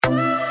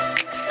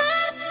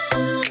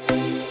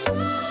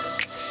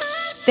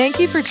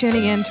Thank you for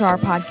tuning in to our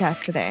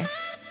podcast today.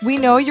 We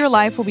know your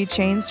life will be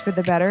changed for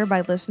the better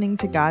by listening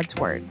to God's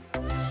Word.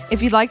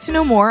 If you'd like to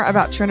know more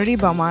about Trinity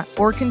Beaumont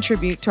or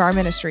contribute to our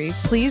ministry,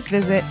 please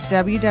visit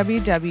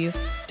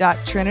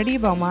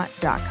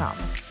www.trinitybeaumont.com.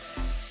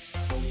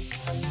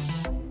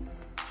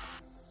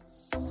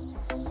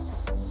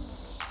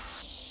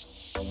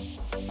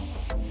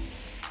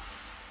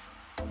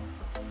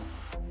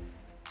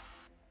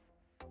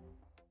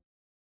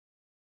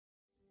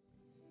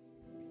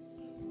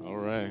 All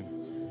right.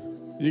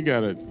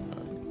 I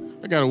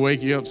gotta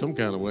wake you up some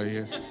kind of way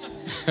here.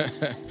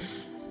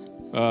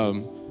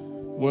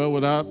 Well,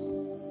 without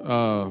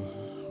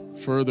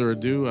further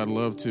ado, I'd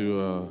love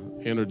to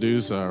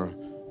introduce our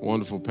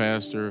wonderful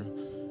pastor,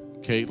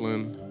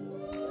 Caitlin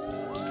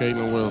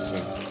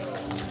Wilson.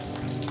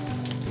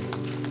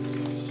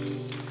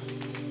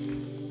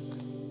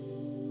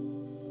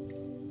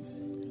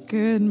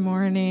 Good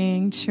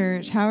morning,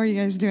 church. How are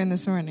you guys doing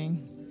this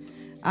morning?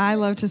 I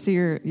love to see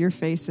your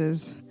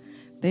faces.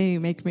 They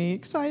make me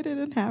excited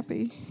and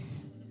happy.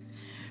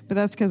 But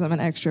that's because I'm an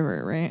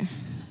extrovert, right?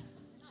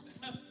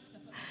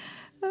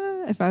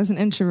 If I was an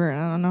introvert,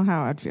 I don't know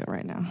how I'd feel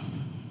right now.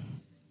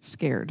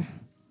 Scared.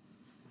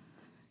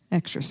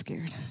 Extra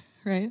scared,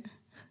 right?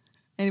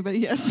 Anybody?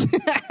 Yes.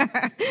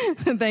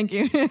 Thank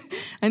you.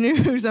 I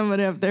knew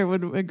somebody up there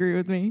would agree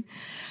with me.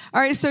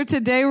 All right, so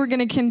today we're going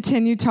to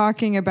continue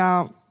talking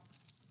about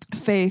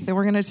faith, and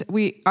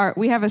we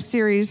have a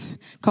series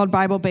called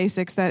Bible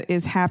Basics that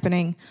is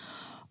happening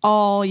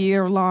all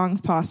year long,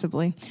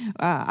 possibly.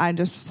 I'm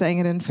just saying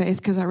it in faith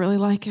because I really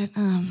like it.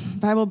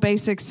 Bible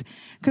Basics,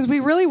 because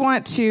we really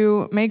want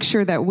to make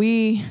sure that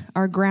we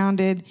are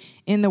grounded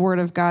in the Word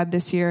of God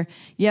this year.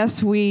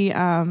 Yes, we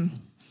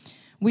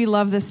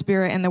love the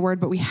Spirit and the Word,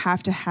 but we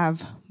have to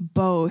have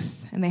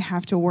both, and they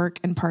have to work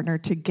and partner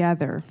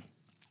together.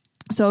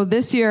 So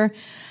this year,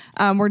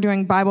 we're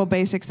doing Bible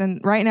Basics,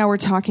 and right now we're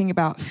talking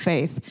about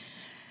faith.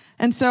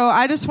 And so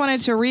I just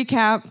wanted to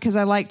recap, because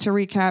I like to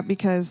recap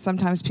because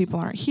sometimes people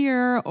aren't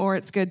here, or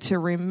it's good to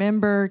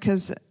remember,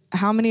 because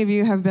how many of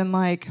you have been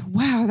like,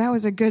 wow, that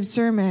was a good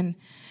sermon,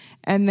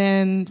 and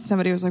then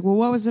somebody was like, well,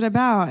 what was it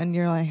about? And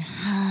you're like,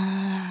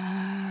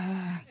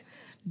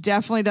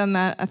 definitely done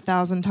that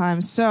 1,000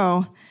 times.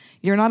 So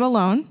you're not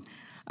alone.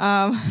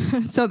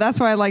 So that's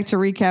why I like to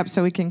recap,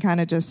 so we can kind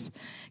of just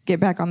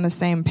get back on the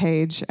same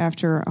page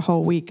after a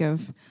whole week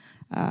of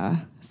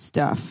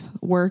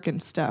work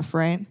and stuff,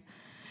 right?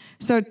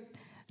 So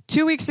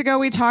 2 weeks ago,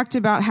 we talked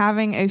about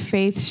having a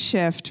faith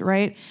shift,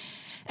 right?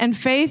 And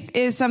faith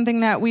is something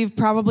that we've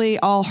probably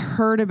all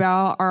heard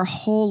about our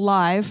whole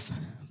life,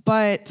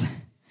 but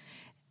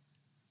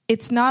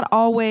it's not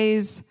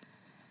always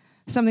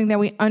something that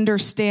we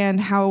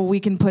understand how we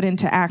can put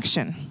into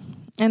action.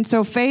 And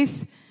so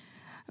excuse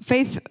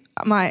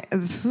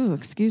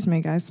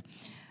me, guys.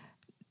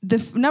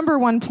 The number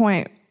one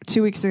point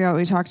 2 weeks ago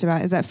we talked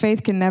about is that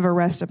faith can never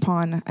rest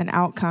upon an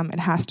outcome. It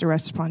has to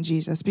rest upon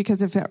Jesus.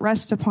 Because if it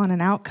rests upon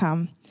an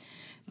outcome,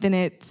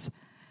 then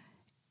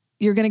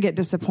you're going to get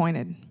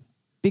disappointed.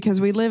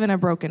 Because we live in a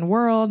broken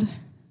world.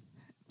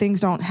 Things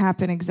don't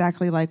happen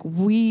exactly like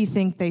we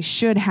think they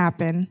should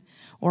happen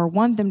or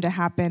want them to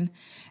happen.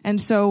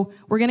 And so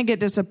we're going to get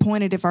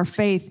disappointed if our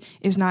faith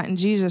is not in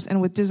Jesus.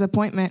 And with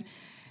disappointment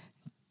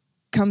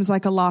comes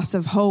like a loss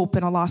of hope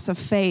and a loss of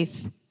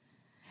faith.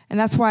 And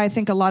that's why I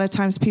think a lot of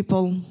times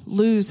people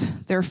lose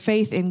their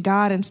faith in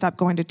God and stop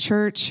going to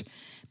church,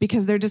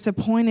 because they're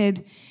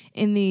disappointed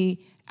in the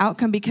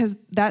outcome, because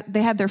that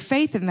they had their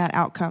faith in that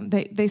outcome.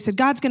 They said,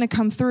 God's going to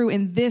come through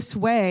in this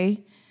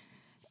way,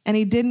 and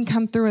he didn't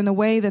come through in the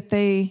way that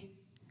they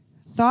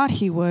thought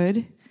he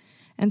would.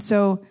 And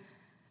so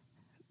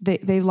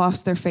they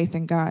lost their faith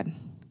in God.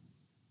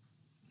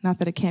 Not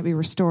that it can't be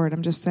restored.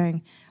 I'm just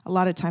saying a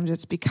lot of times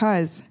it's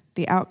because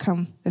the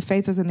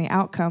faith was in the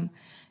outcome.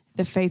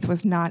 The faith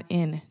was not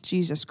in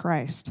Jesus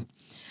Christ.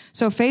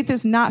 So faith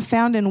is not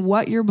found in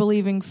what you're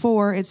believing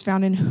for. It's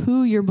found in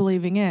who you're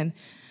believing in.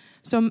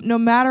 So no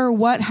matter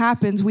what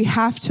happens, we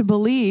have to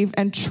believe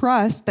and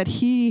trust that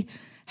he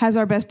has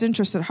our best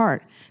interest at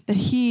heart, that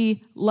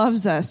he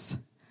loves us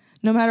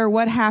no matter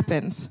what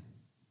happens.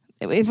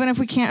 Even if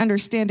we can't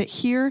understand it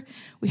here,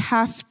 we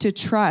have to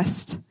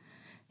trust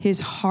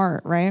his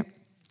heart, right?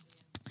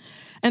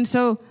 And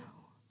so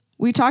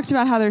we talked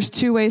about how there's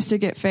two ways to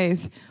get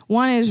faith.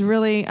 One is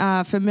really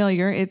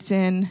familiar. It's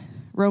in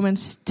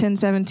Romans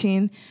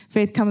 10:17.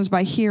 Faith comes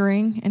by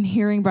hearing, and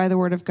hearing by the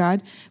word of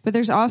God. But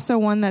there's also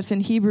one that's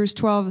in Hebrews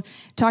 12,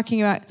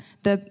 talking about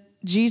that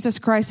Jesus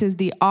Christ is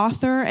the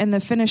author and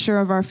the finisher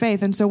of our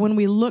faith. And so when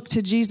we look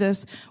to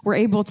Jesus, we're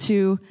able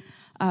to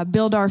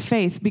build our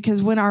faith,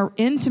 because when our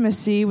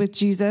intimacy with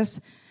Jesus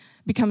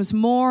becomes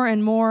more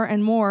and more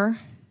and more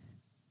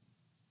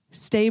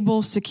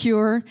stable,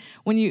 secure,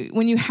 when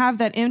you have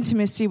that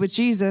intimacy with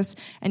Jesus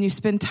and you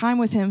spend time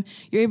with him,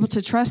 you're able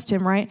to trust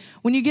him, right?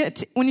 When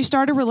you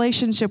start a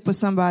relationship with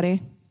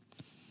somebody,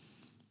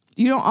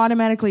 you don't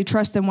automatically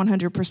trust them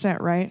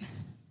 100%, right?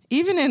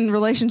 Even in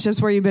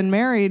relationships where you've been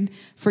married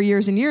for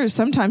years and years,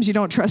 sometimes you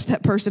don't trust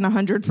that person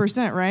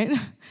 100%, right?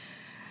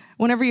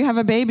 whenever you have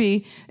a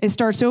baby, it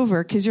starts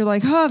over because you're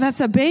like, oh,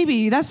 that's a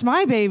baby. That's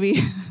my baby,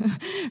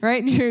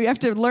 right? You have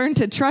to learn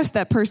to trust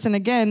that person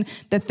again,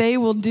 that they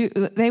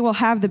will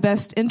have the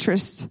best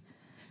interests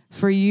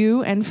for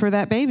you and for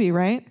that baby,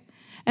 right?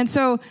 And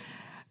so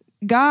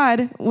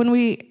God, when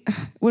we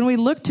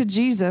look to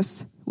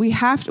Jesus,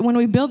 when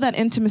we build that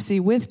intimacy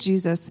with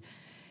Jesus,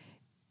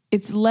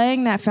 it's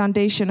laying that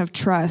foundation of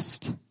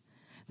trust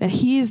that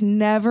he is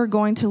never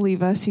going to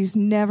leave us. He's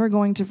never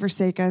going to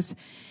forsake us.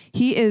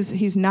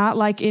 He's not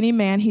like any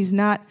man.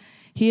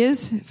 He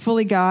is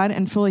fully God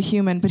and fully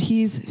human, but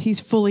he's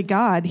fully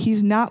God.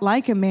 He's not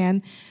like a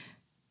man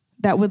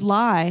that would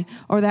lie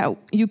or that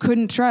you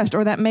couldn't trust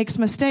or that makes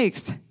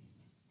mistakes.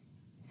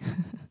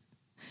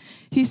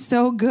 He's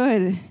so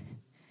good.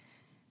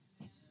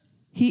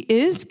 He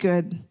is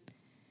good.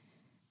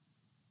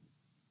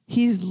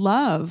 He's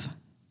love.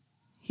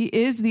 He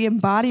is the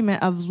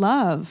embodiment of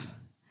love.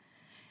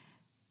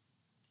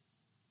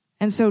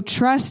 And so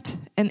trust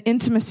and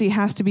intimacy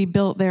has to be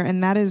built there,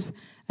 and that is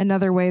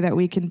another way that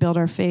we can build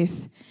our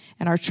faith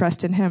and our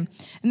trust in him.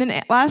 And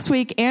then last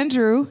week,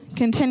 Andrew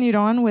continued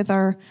on with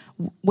our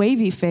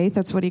wavy faith.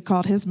 That's what he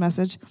called his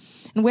message.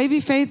 And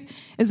wavy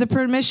faith is the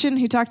permission.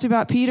 He talked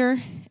about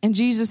Peter and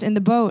Jesus in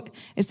the boat.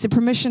 It's the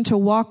permission to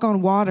walk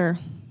on water,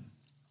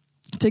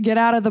 to get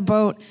out of the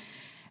boat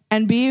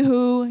and be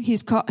who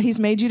he's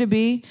made you to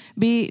be,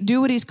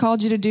 do what he's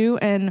called you to do,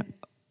 and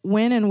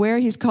when and where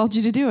he's called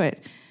you to do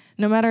it.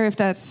 No matter if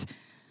that's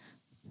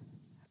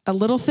a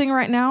little thing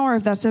right now or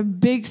if that's a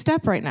big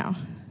step right now.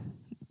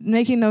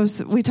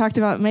 We talked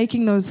about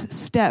making those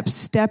steps,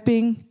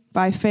 stepping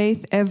by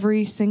faith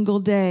every single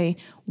day,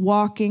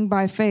 walking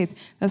by faith.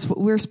 That's what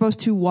we're supposed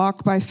to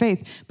walk by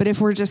faith. But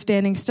if we're just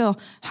standing still,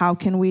 how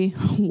can we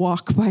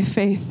walk by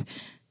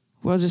faith?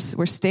 We're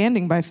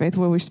standing by faith.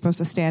 Well, we're supposed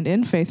to stand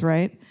in faith,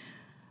 right?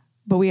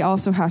 But we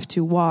also have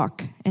to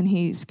walk, and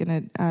he's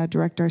going to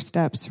direct our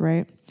steps,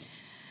 right?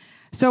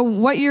 So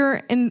what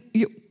you're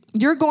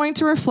going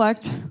to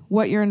reflect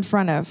what you're in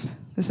front of.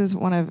 This is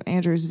one of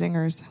Andrew's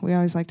zingers. We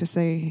always like to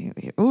say,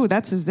 "Ooh,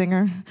 that's a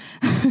zinger."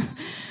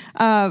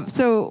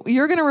 So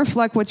you're going to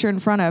reflect what you're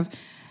in front of,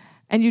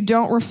 and you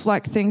don't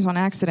reflect things on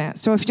accident.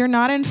 So if you're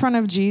not in front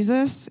of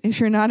Jesus, if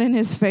you're not in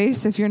his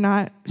face, if you're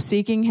not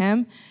seeking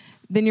him,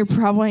 then you're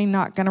probably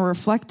not going to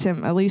reflect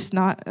him, at least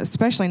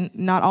especially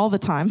not all the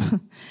time.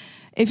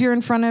 If you're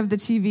in front of the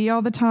TV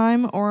all the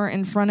time or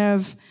in front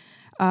of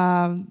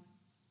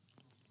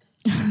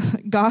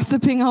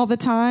gossiping all the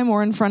time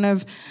or in front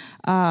of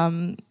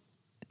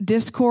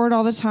discord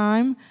all the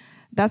time,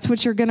 that's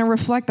what you're going to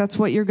reflect. That's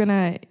what you're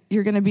going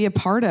to be a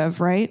part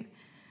of, right?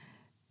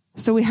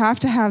 So we have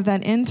to have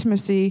that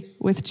intimacy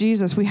with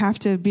Jesus. We have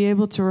to be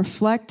able to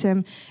reflect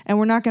him, and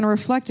we're not going to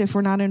reflect if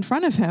we're not in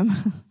front of him.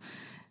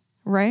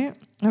 Right?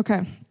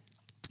 Okay.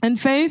 And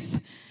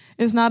faith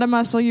is not a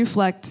muscle you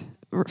flex.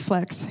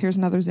 Here's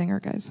another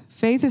zinger, guys.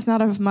 Faith is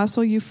not a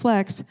muscle you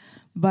flex,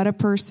 but a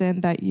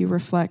person that you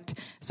reflect.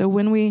 So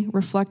when we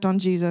reflect on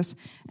Jesus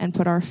and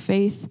put our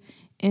faith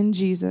in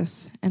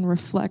Jesus and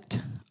reflect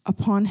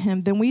upon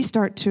him, then we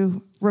start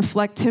to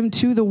reflect him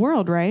to the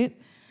world, right?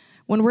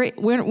 When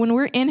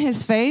we're in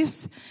his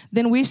face,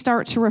 then we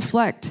start to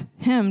reflect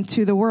him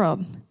to the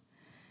world.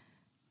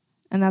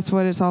 And that's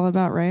what it's all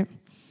about, right?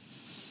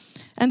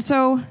 And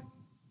so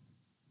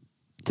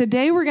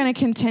today we're going to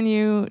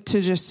continue to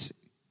just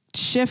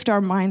shift our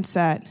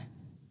mindset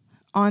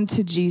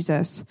onto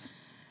Jesus.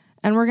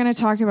 And we're going to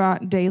talk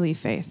about daily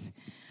faith.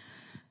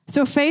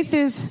 So faith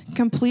is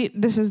complete.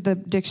 This is the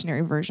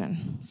dictionary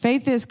version.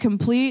 Faith is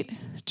complete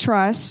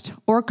trust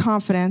or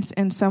confidence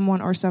in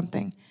someone or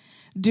something.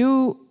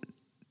 I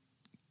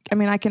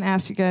can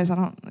ask you guys,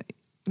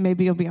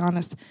 maybe you'll be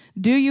honest.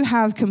 Do you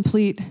have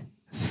complete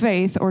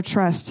faith or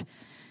trust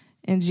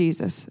in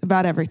Jesus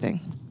about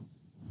everything?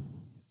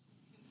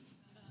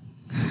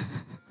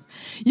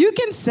 You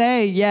can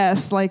say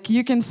yes, but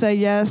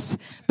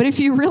if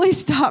you really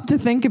stop to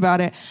think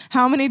about it,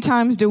 how many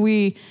times do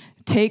we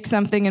take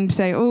something and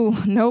say, oh,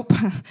 nope,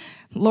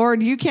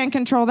 Lord, you can't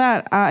control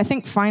that? I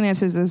think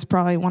finances is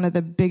probably one of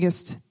the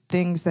biggest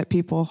things that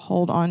people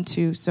hold on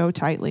to so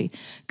tightly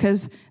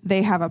because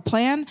they have a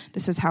plan.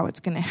 This is how it's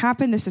going to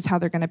happen. This is how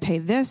they're going to pay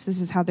this.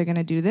 This is how they're going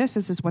to do this.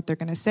 This is what they're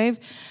going to save.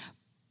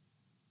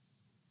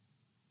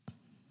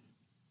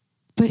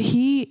 But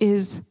he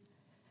is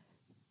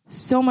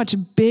so much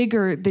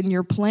bigger than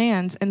your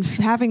plans, and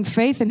having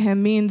faith in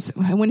him means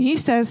when he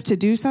says to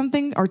do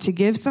something or to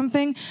give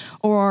something,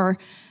 or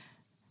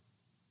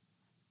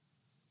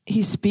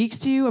he speaks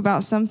to you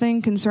about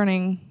something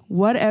concerning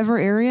whatever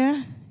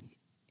area,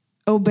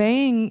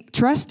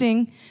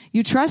 trusting,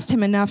 you trust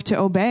him enough to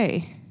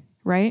obey,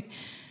 right?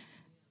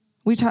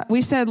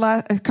 We said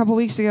a couple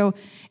weeks ago,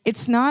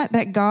 it's not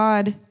that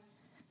God,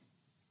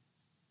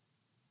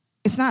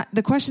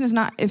 the question is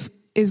not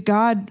is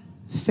God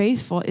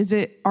faithful?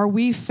 Are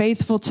we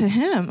faithful to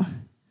him?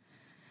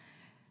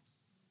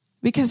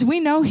 Because we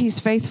know he's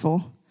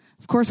faithful.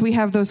 Of course, we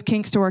have those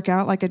kinks to work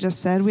out, like I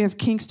just said. We have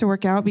kinks to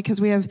work out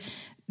because we have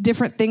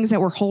different things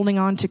that we're holding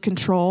on to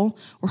control.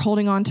 We're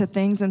holding on to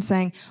things and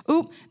saying,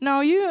 "Oop, no,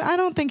 I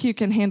don't think you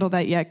can handle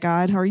that yet,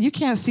 God," or "You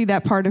can't see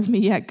that part of me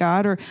yet,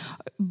 God,"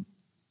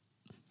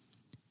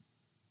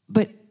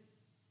 but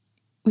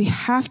we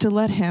have to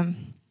let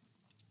him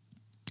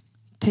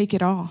take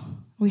it all.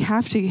 We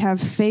have to have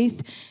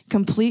faith,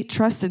 complete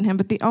trust in him.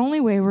 But the only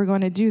way we're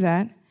going to do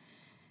that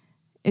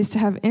is to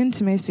have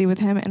intimacy with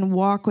him and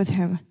walk with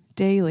him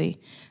daily.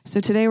 So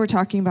today we're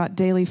talking about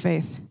daily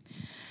faith.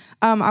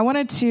 I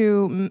wanted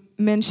to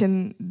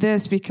mention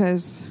this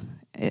because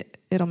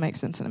it'll make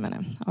sense in a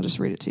minute. I'll just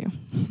read it to you.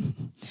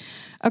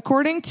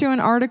 According to an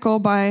article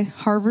by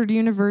Harvard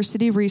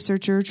University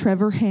researcher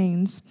Trevor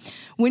Haynes,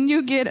 when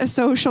you get a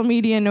social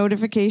media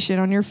notification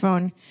on your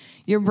phone,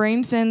 your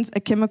brain sends a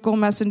chemical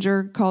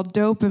messenger called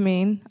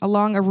dopamine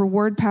along a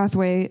reward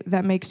pathway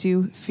that makes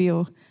you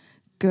feel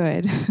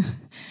good.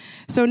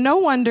 So no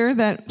wonder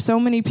that so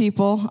many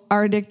people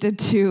are addicted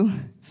to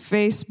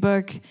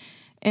Facebook,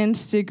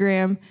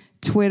 Instagram,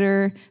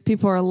 Twitter.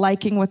 People are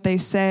liking what they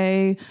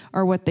say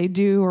or what they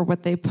do or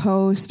what they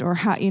post or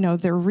how,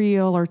 they're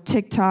real, or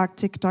TikTok.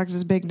 TikTok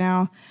is big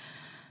now.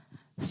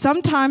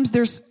 Sometimes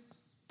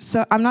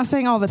I'm not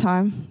saying all the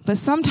time, but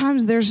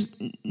sometimes there's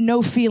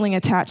no feeling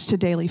attached to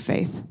daily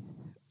faith.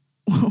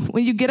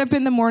 When you get up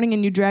in the morning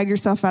and you drag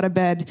yourself out of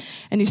bed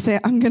and you say,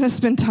 "I'm going to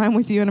spend time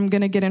with you and I'm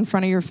going to get in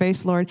front of your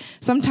face, Lord."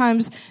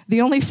 Sometimes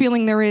the only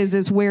feeling there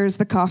is where's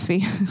the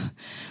coffee?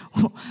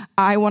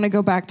 I want to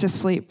go back to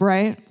sleep,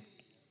 right?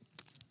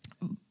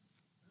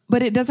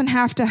 But it doesn't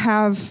have to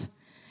have,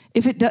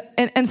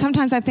 and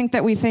sometimes I think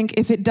that we think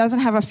if it doesn't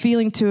have a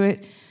feeling to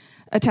it,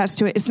 attached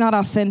to it, it's not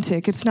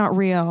authentic, it's not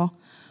real.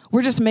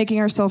 We're just making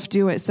ourselves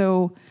do it,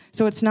 so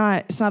it's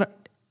not,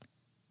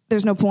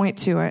 there's no point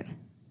to it.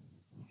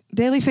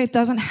 Daily faith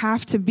doesn't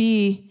have to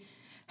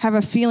have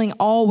a feeling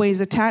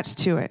always attached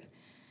to it.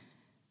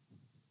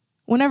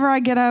 Whenever I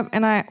get up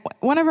and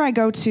whenever I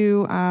go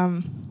to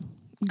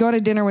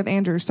dinner with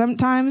Andrew,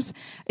 sometimes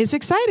it's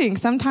exciting,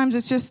 sometimes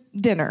it's just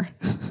dinner.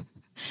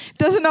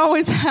 Doesn't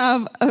always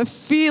have a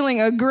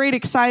great,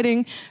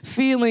 exciting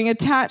feeling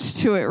attached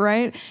to it,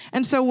 right?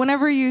 And so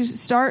whenever you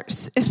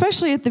start,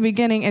 especially at the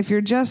beginning, if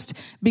you're just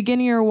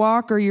beginning your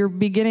walk or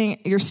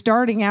you're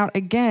starting out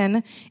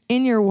again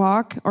in your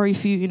walk, or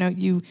if you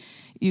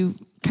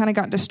kind of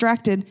got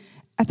distracted,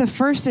 at the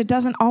first it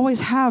doesn't always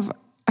have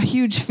a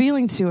huge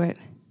feeling to it.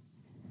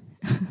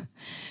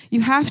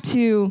 You have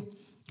to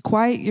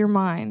quiet your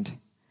mind.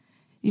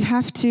 You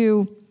have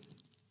to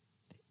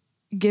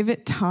give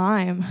it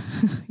time.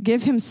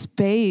 Give him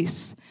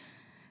space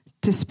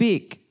to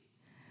speak.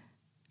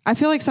 I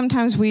feel like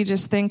sometimes we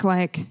just think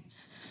like,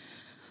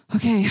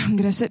 okay, I'm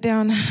going to sit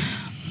down.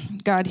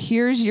 God,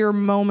 here's your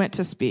moment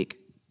to speak.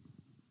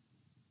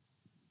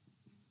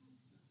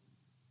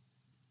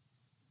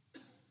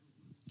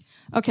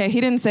 Okay, he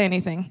didn't say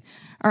anything.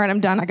 All right, I'm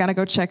done. I got to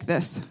go check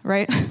this,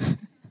 right?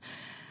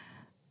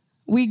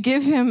 We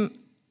give him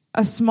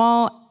a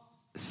small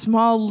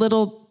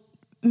little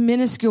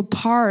minuscule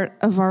part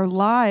of our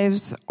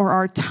lives or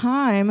our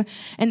time,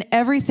 and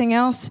everything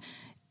else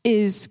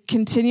is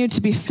continued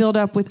to be filled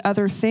up with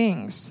other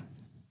things.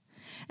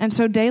 And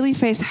so daily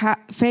faith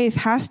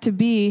has to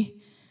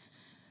be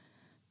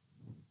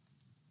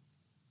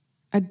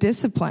a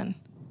discipline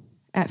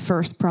at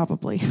first,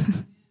 probably.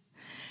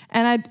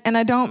 And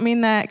I don't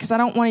mean that because I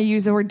don't want to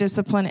use the word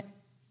discipline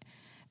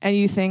and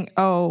you think,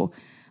 "Oh,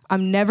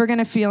 I'm never going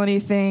to feel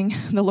anything.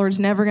 The Lord's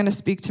never going to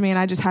speak to me and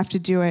I just have to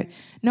do it."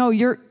 No,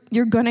 you're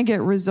going to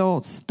get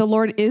results. The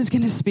Lord is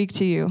going to speak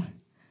to you.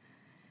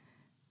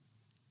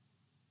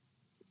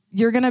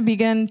 You're going to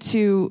begin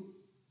to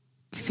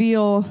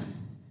feel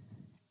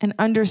and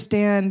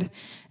understand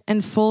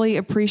and fully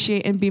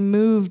appreciate and be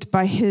moved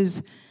by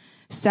his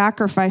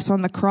sacrifice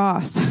on the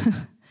cross.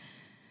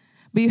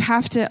 But you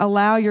have to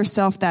allow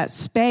yourself that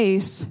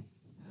space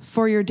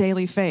for your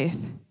daily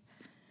faith,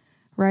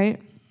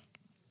 right?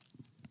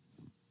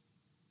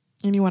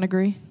 Anyone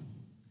agree?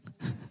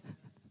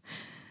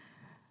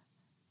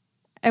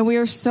 And we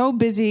are so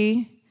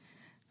busy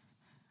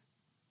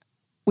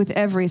with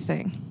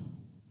everything.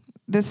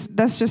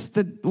 That's just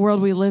the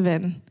world we live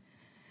in.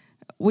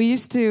 We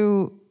used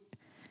to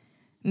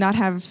not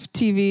have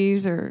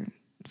TVs or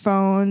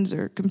phones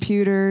or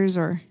computers,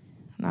 or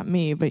not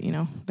me, but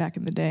back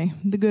in the day,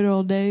 the good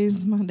old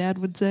days, my dad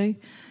would say.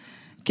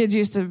 Kids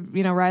used to,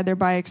 ride their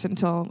bikes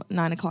until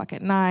 9:00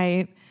 at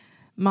night.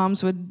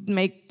 Moms would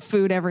make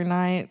food every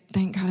night.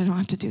 Thank God I don't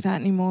have to do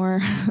that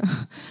anymore.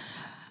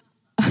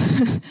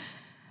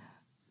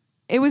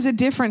 It was a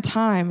different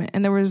time,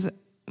 and there was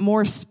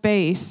more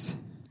space.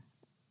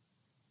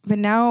 But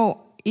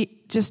now,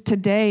 just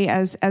today,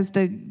 as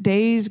the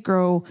days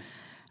grow,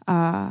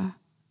 and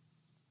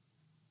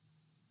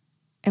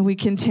we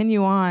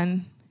continue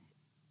on,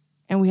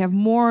 and we have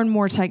more and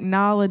more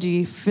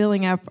technology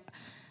filling up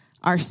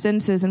our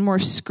senses and more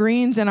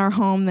screens in our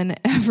home than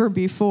ever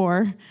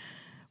before,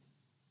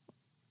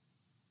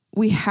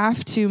 we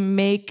have to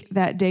make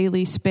that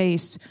daily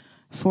space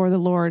for the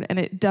Lord. And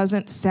it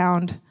doesn't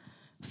sound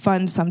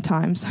fun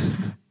sometimes.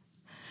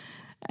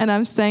 And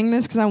I'm saying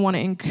this because I want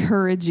to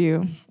encourage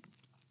you.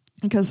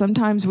 Because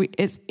sometimes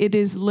it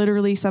is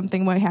literally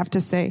something we have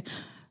to say,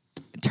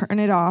 turn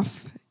it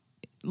off,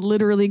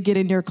 literally get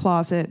in your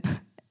closet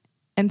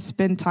and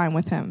spend time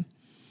with him.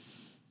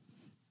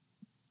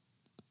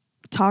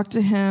 Talk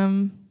to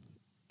him,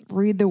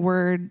 read the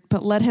word,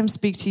 but let him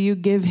speak to you.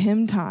 Give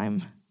him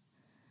time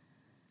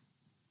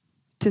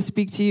to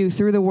speak to you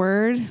through the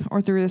word or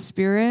through the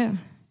Spirit.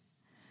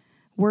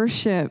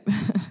 Worship.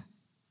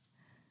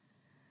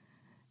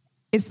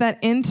 It's that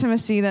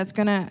intimacy that's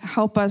going to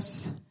help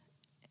us.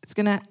 It's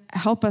going to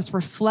help us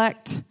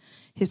reflect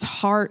his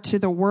heart to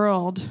the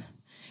world.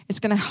 It's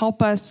going to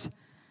help us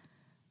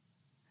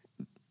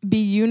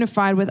be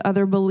unified with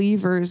other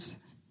believers.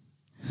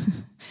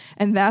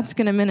 And that's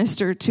going to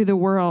minister to the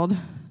world.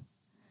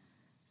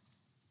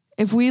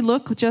 If we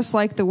look just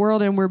like the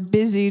world and we're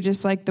busy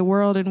just like the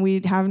world and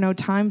we have no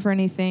time for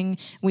anything,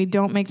 we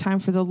don't make time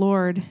for the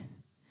Lord,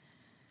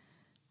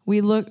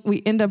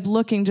 we end up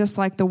looking just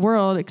like the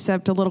world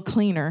except a little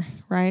cleaner,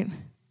 right?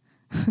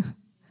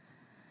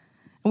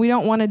 We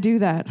don't want to do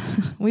that.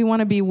 We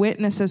want to be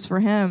witnesses for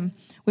him.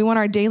 We want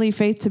our daily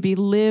faith to be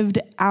lived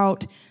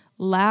out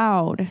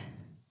loud,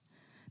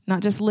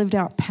 not just lived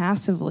out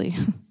passively.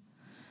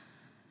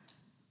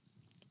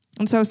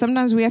 And so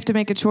sometimes we have to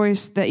make a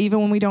choice that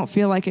even when we don't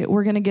feel like it,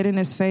 we're going to get in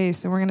his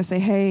face and we're going to say,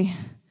 hey,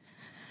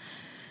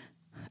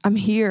 I'm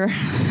here.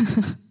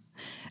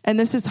 And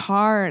this is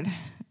hard.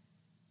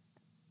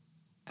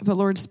 But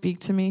Lord, speak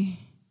to me.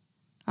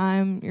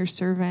 I'm your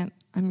servant.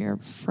 I'm your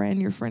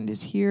friend. Your friend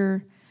is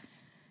here.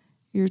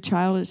 Your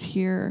child is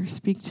here.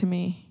 Speak to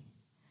me.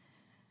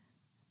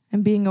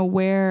 And being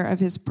aware of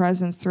his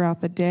presence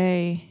throughout the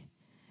day,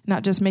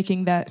 not just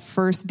making that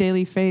first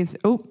daily faith,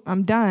 oh,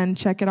 I'm done,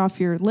 check it off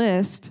your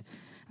list.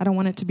 I don't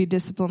want it to be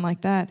disciplined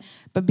like that.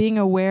 But being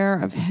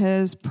aware of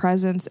his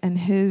presence and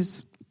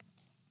his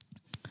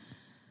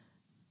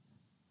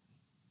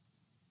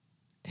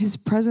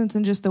presence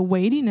and just the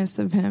weightiness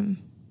of him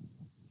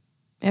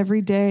every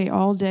day,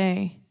 all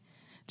day.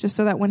 Just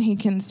so that when he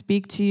can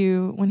speak to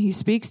you, when he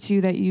speaks to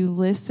you, that you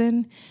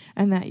listen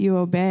and that you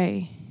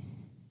obey.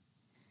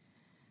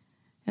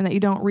 And that you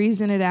don't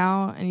reason it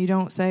out and you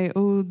don't say,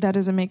 oh, that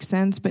doesn't make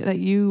sense, but that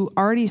you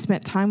already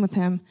spent time with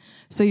him.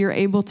 So you're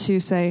able to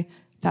say,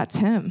 that's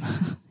him.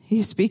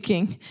 He's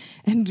speaking,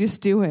 and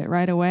just do it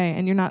right away.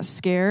 And you're not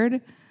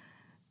scared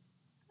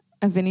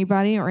of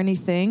anybody or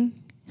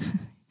anything.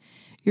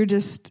 You're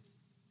just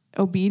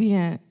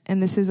obedient.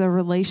 And this is a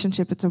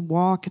relationship. It's a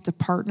walk. It's a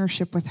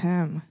partnership with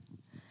him.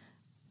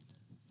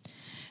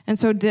 And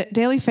so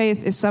daily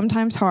faith is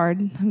sometimes hard.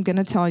 I'm going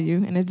to tell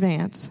you in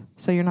advance.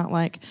 So you're not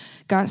like,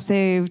 got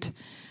saved.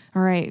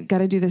 All right, got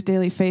to do this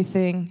daily faith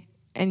thing.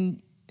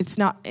 And it's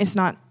not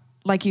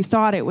like you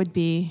thought it would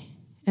be.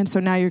 And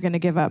so now you're going to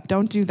give up.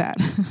 Don't do that.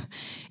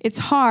 It's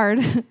hard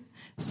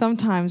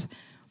sometimes,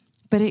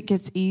 but it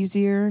gets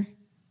easier.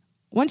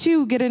 Once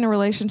you get in a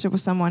relationship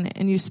with someone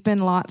and you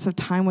spend lots of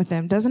time with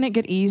them, doesn't it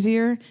get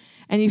easier?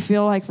 And you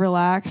feel like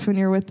relaxed when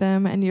you're with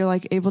them and you're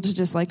like able to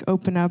just like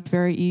open up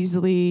very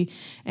easily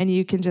and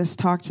you can just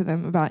talk to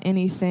them about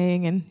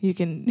anything and you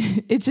can,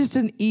 it's just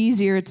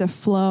it's a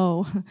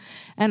flow.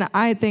 And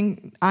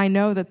I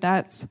know that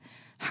that's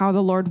how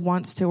the Lord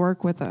wants to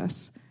work with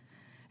us.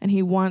 And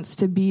he wants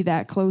to be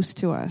that close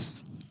to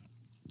us.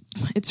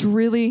 It's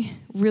really,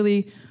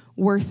 really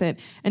worth it.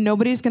 And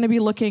nobody's going to be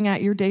looking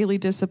at your daily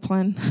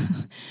discipline.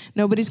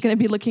 Nobody's going to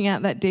be looking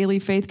at that daily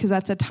faith because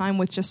that's a time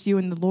with just you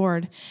and the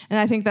Lord. And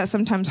I think that's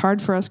sometimes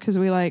hard for us because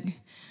we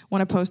want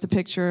to post a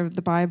picture of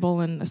the Bible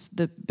and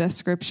the best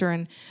scripture.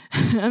 And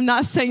I'm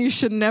not saying you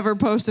should never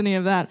post any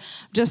of that.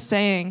 I'm just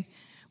saying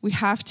we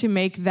have to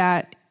make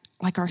that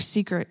like our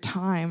secret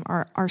time,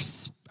 our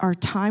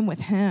time with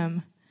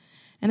him.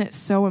 And it's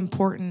so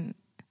important.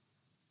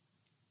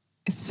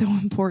 It's so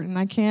important.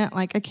 I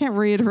can't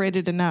reiterate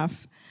it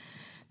enough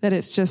that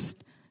it's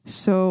just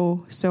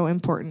so, so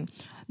important.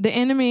 The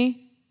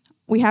enemy,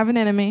 we have an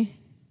enemy.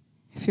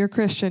 If you're a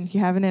Christian, you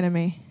have an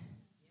enemy.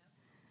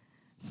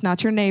 It's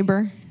not your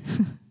neighbor.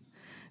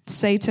 It's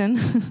Satan.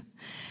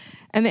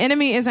 And the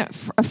enemy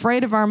isn't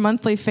afraid of our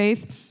monthly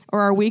faith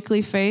or our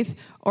weekly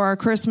faith or our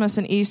Christmas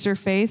and Easter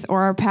faith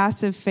or our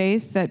passive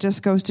faith that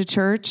just goes to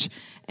church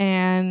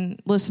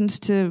and listens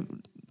to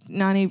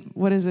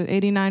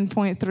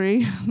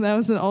 89.3. That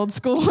was an old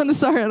school one.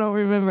 Sorry, I don't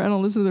remember. I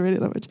don't listen to the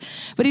radio that much.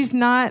 But he's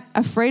not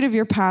afraid of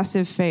your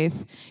passive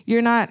faith.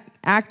 You're not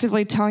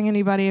actively telling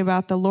anybody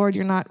about the Lord.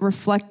 You're not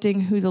reflecting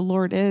who the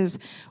Lord is.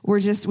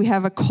 We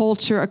have a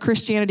culture, a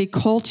Christianity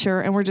culture,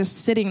 and we're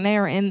just sitting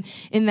there in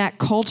that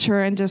culture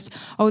and just,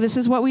 oh, this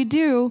is what we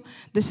do.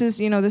 This is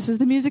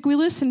the music we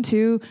listen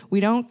to.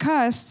 We don't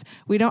cuss.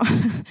 We don't,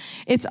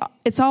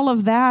 it's all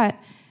of that.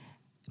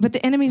 But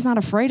the enemy's not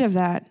afraid of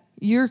that.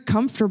 You're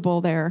comfortable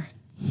there.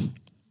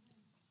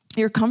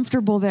 You're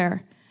comfortable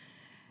there.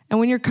 And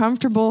when you're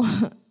comfortable,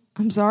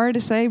 I'm sorry to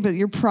say, but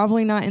you're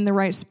probably not in the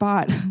right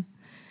spot.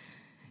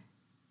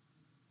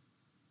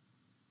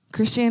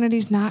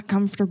 Christianity's not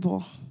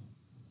comfortable.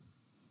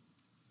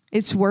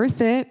 It's worth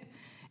it.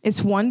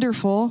 It's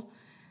wonderful.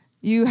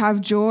 You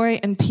have joy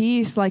and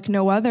peace like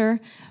no other,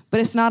 but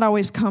it's not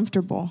always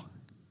comfortable.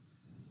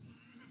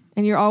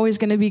 And you're always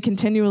going to be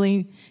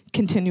continuing,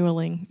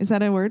 is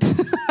that a word?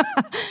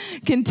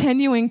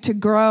 Continuing to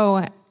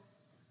grow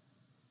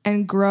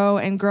and grow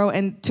and grow.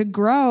 And to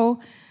grow,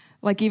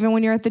 like even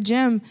when you're at the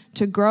gym,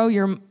 to grow,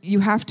 you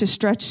have to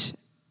stretch,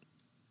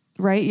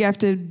 right? You have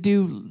to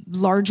do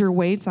larger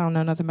weights. I don't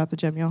know nothing about the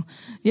gym, y'all.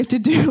 You have to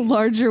do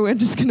larger weights.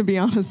 Just going to be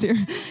honest here.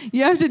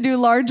 You have to do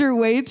larger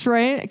weights,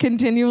 right?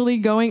 Continually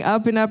going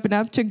up and up and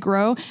up to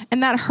grow.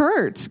 And that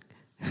hurts.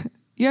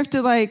 You have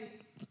to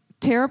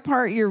tear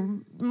apart your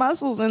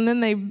muscles and then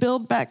they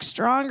build back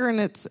stronger,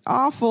 and it's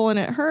awful and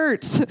it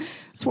hurts.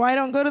 That's why I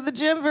don't go to the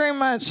gym very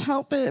much.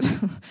 Help it.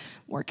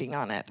 Working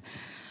on it.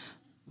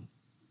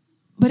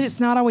 But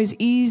it's not always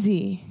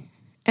easy,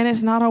 and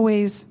it's not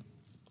always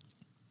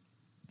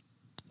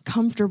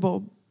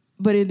comfortable,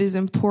 but it is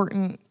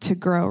important to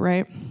grow,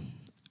 right?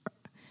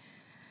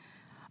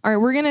 All right,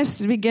 we're going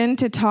to begin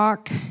to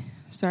talk.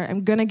 Sorry,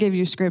 I'm going to give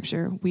you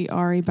scripture. We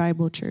are a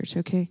Bible church,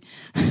 okay?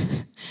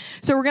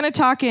 So we're going to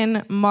talk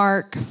in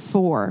Mark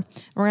 4.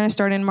 We're going to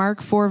start in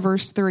Mark 4,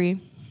 verse 3.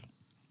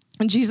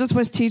 And Jesus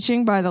was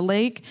teaching by the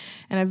lake,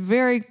 and a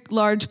very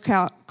large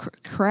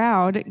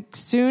crowd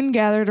soon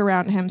gathered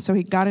around him, so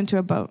he got into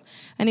a boat.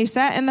 And he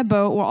sat in the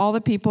boat while all the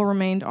people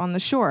remained on the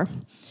shore.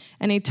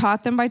 And he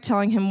taught them by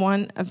telling him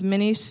one of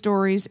many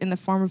stories in the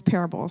form of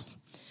parables.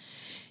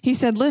 He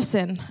said,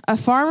 "Listen, a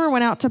farmer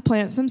went out to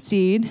plant some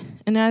seed,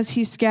 and as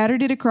he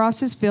scattered it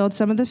across his field,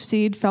 some of the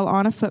seed fell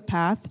on a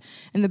footpath,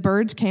 and the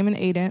birds came and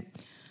ate it.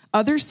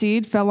 Other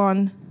seed fell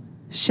on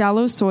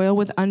shallow soil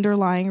with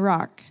underlying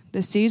rock.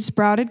 The seed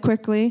sprouted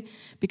quickly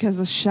because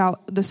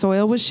the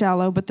soil was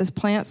shallow, but this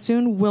plant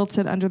soon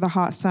wilted under the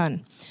hot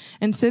sun.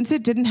 And since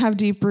it didn't have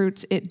deep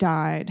roots, it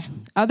died.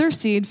 Other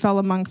seed fell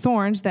among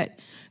thorns that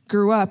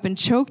grew up and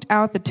choked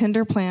out the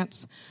tender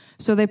plants,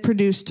 so they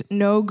produced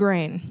no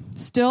grain.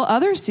 Still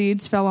other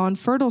seeds fell on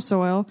fertile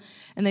soil,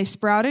 and they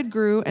sprouted,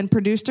 grew, and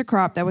produced a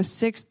crop that was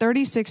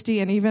 30, 60,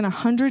 and even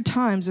 100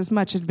 times as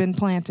much had been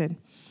planted."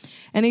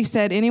 And he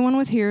said, "Anyone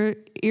with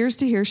ears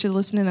to hear should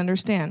listen and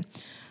understand."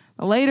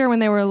 Later, when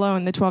they were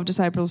alone, the 12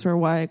 disciples were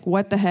like,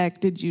 "What the heck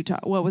did you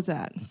talk? What was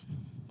that?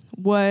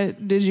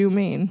 What did you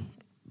mean?"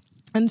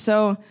 And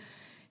so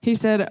he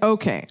said,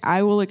 "Okay,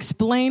 I will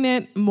explain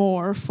it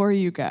more for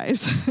you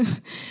guys."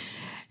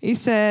 He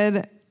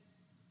said,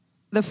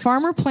 "The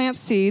farmer plants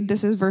seed."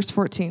 This is verse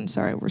 14.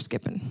 Sorry, we're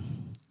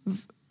skipping.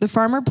 "The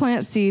farmer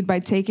plants seed by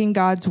taking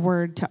God's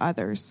word to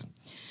others.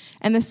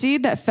 And the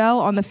seed that fell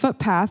on the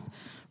footpath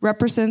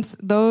represents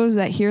those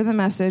that hear the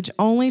message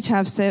only to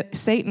have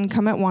Satan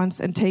come at once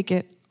and take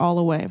it all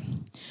away."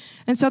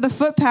 And so the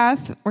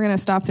footpath, we're going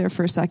to stop there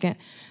for a second.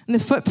 And the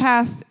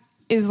footpath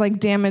is like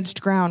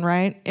damaged ground,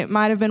 right? It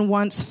might have been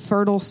once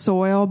fertile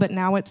soil, but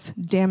now it's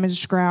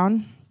damaged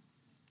ground.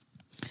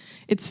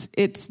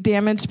 It's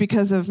damaged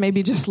because of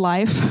maybe just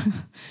life.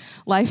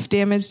 Life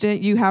damaged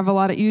it. You have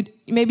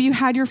maybe you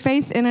had your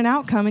faith in an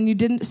outcome and you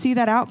didn't see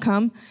that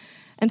outcome.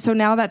 And so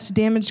now that's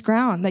damaged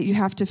ground that we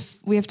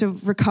have to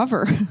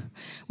recover.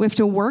 We have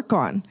to work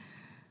on.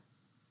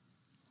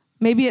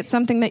 Maybe it's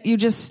something that you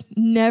just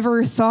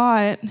never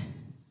thought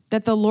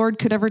that the Lord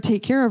could ever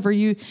take care of, or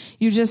you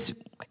just,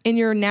 in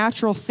your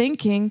natural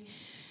thinking,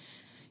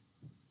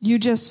 you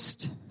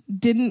just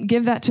didn't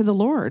give that to the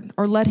Lord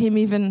or let him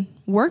even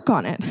work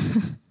on it.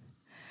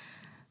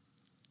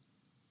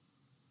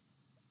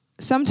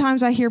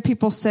 Sometimes I hear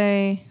people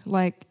say,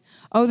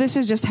 "Oh, this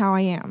is just how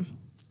I am."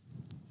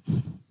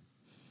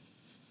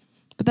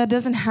 But that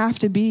doesn't have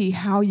to be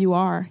how you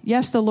are.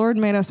 Yes, the Lord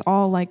made us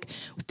all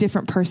with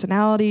different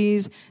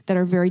personalities that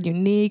are very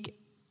unique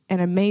and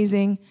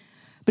amazing.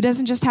 But it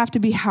doesn't just have to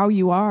be how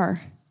you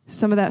are.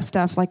 Some of that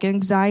stuff, like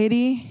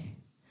anxiety,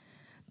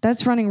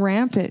 that's running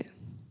rampant.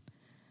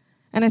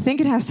 And I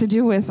think it has to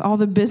do with all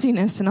the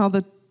busyness and all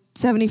the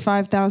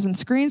 75,000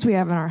 screens we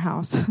have in our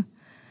house.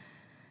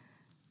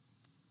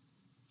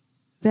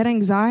 That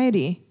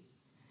anxiety,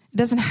 it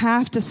doesn't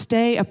have to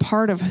stay a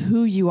part of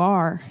who you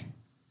are.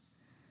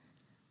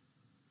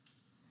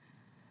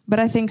 But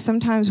I think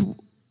sometimes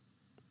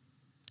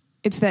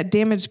it's that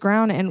damaged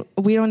ground, and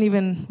we don't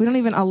even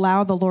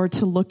allow the Lord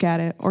to look at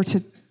it or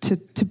to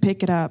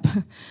pick it up,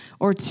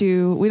 or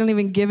we don't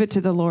even give it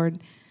to the Lord.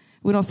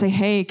 We don't say,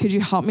 "Hey, could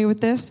you help me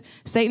with this?"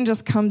 Satan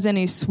just comes in,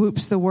 he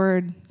swoops the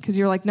word, because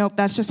you're like, "Nope,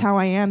 that's just how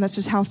I am. That's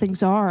just how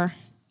things are."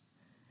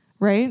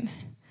 Right?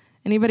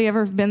 Anybody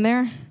ever been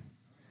there?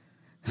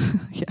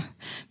 Yeah,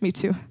 me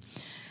too.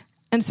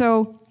 And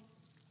so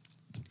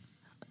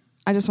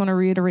I just want to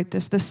reiterate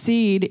this. The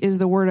seed is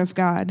the word of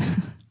God.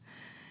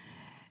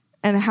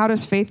 And how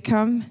does faith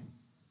come?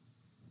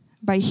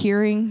 By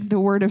hearing the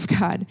word of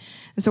God.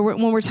 And so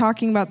when we're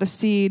talking about the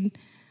seed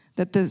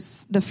that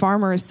the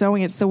farmer is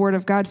sowing, it's the word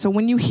of God. So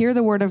when you hear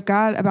the word of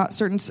God about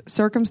certain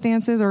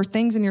circumstances or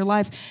things in your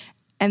life,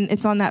 and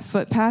it's on that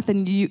footpath,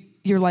 and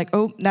you're like,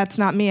 "Oh, that's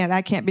not me.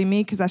 That can't be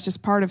me, because that's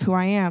just part of who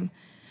I am."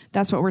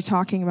 That's what we're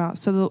talking about.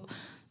 So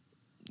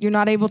you're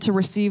not able to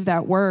receive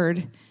that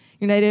word.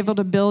 You're not able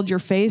to build your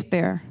faith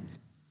there.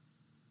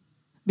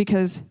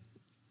 because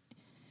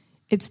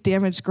it's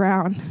damaged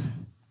ground,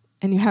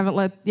 and you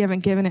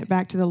haven't given it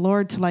back to the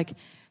Lord to like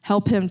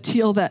help him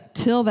till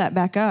that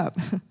back up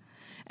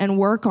and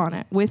work on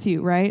it with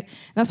you, right?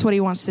 That's what he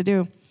wants to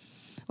do.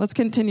 Let's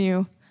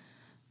continue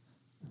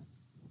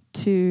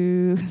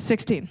to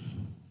 16.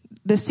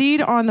 The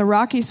seed on the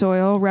rocky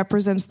soil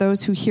represents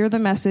those who hear the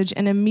message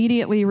and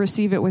immediately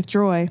receive it with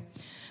joy.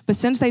 But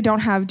since they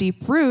don't have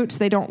deep roots,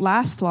 they don't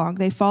last long.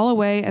 They fall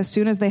away as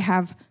soon as they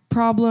have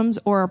problems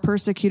or are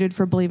persecuted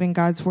for believing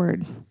God's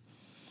word.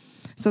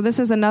 So this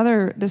is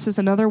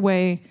another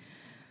way.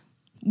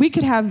 We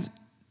could have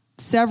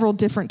several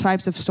different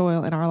types of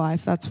soil in our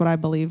life. That's what I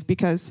believe,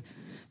 because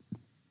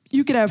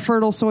you could have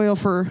fertile soil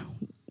for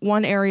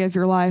one area of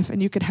your life,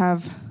 and you could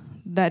have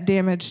that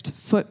damaged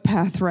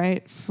footpath,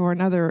 right, for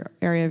another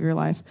area of your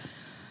life.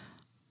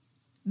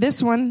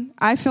 This one,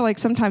 I feel like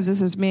sometimes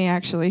this is me,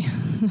 actually.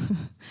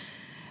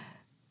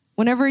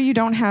 Whenever you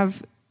don't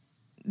have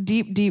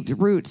deep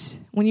roots,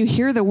 when you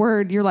hear the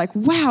word, you're like,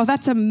 wow,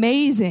 that's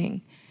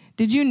amazing.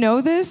 Did you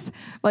know this?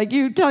 Like,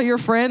 you tell your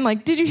friend,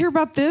 like, did you hear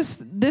about this?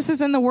 This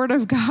is in the word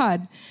of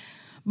God.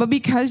 But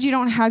because you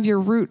don't have your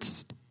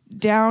roots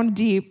down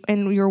deep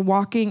and you're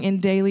walking in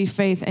daily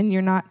faith and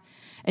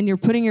you're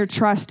putting your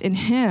trust in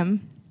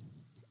him,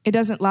 it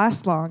doesn't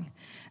last long.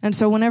 And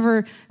so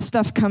whenever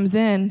stuff comes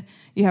in,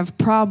 you have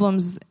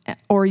problems,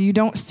 or you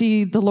don't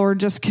see the Lord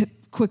just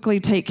quickly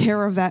take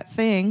care of that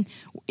thing,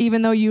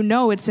 even though you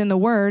know it's in the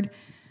word,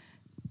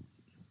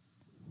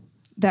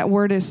 that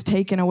word is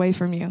taken away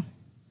from you.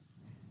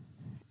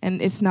 And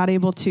it's not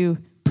able to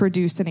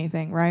produce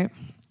anything, right?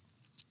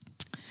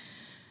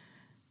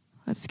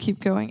 Let's keep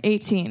going.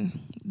 18.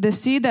 The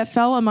seed that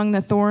fell among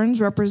the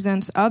thorns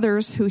represents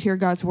others who hear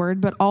God's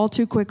word, but all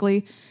too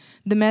quickly,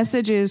 the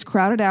message is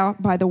crowded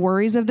out by the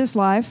worries of this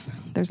life.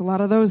 There's a lot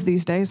of those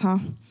these days, huh?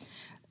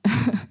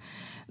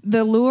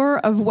 The lure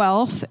of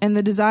wealth and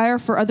the desire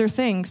for other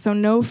things, so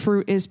no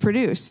fruit is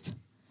produced.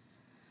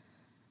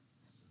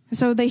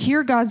 So they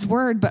hear God's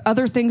word, but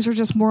other things are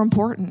just more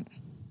important.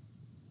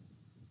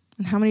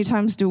 And how many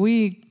times do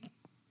we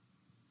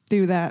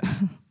do that?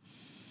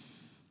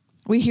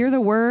 We hear the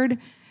word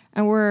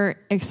and we're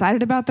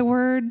excited about the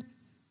word,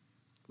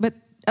 but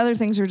other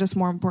things are just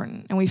more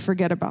important, and we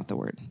forget about the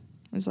word.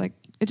 It's like,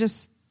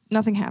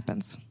 nothing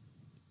happens.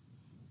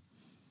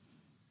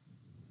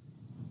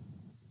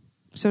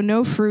 So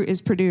no fruit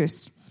is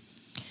produced.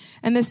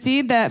 And the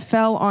seed that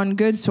fell on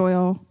good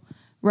soil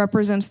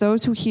represents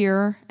those who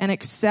hear and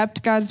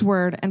accept God's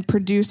word and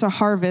produce a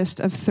harvest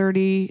of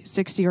 30,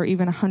 60, or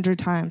even 100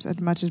 times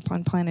as much as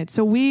planted.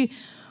 So we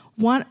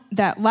want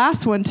that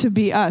last one to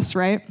be us,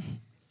 right?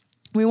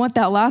 We want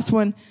that last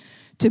one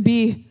to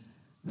be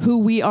who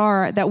we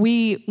are, that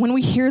when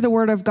we hear the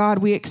word of God,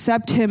 we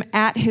accept him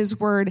at his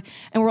word,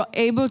 and we're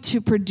able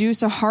to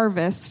produce a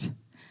harvest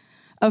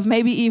of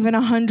maybe even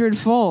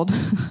 100-fold.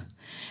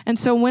 And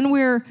so when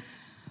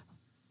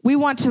we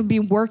want to be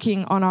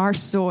working on our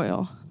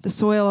soil, the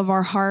soil of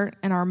our heart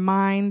and our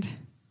mind,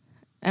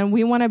 and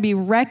we want to be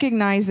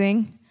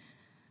recognizing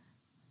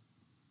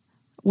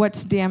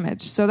what's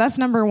damaged. So that's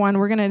number one.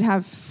 We're going to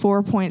have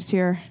 4 points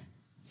here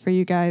for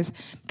you guys,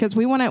 because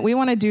we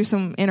want to do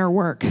some inner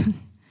work.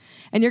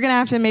 And you're going to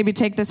have to maybe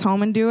take this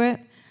home and do it,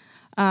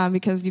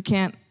 because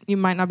you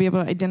might not be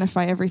able to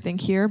identify everything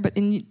here, but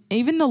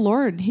even the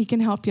Lord, he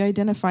can help you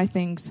identify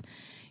things.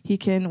 He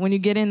can, when you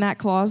get in that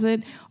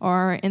closet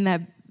or in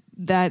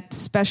that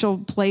special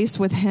place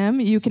with him,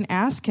 you can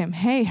ask him,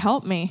 hey,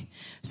 help me.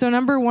 So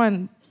number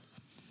one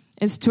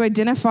is to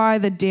identify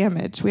the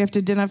damage. We have to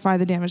identify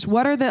the damage.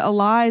 What are the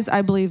lies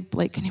I believe?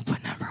 Blake, can you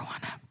put number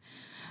one up?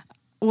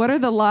 What are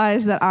the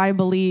lies that I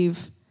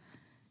believe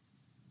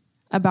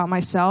about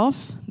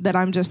myself, that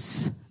I'm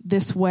just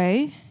this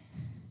way?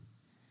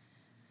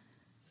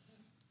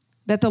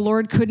 That the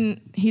Lord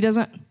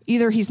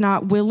he's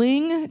not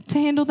willing to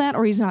handle that,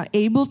 or he's not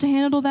able to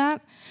handle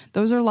that.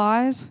 Those are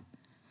lies.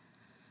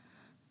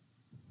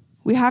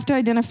 We have to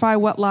identify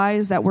what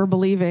lies that we're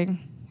believing.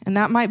 And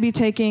that might be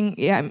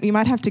you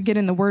might have to get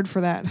in the word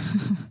for that.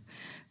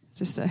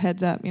 Just a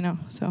heads up,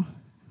 so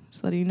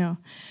just letting you know.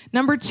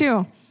 Number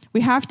 2,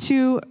 we have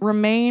to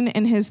remain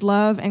in his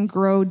love and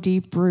grow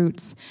deep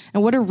roots.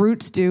 And what do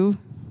roots do?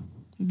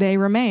 They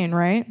remain,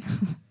 right?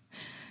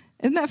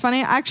 Isn't that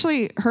funny? I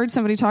actually heard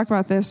somebody talk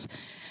about this,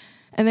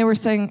 and they were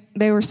saying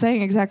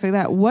exactly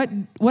that. What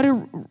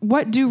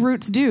do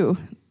roots do?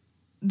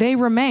 They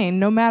remain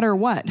no matter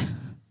what.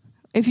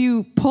 If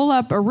you pull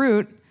up a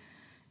root,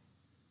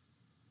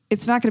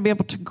 it's not going to be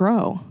able to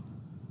grow.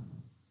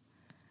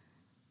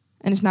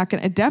 And it's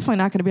definitely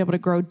not going to be able to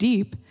grow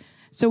deep.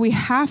 So we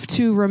have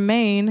to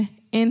remain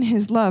in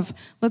his love.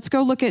 Let's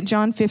go look at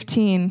John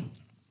 15,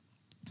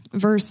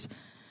 verse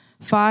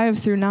 5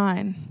 through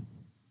 9.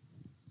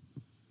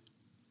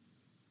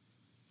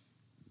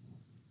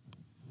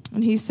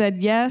 And he said,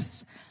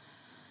 yes,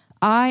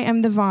 I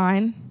am the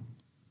vine,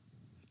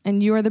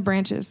 and you are the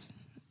branches.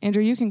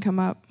 Andrew, you can come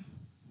up.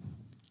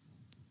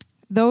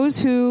 Those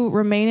who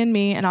remain in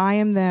me and I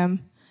in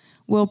them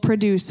will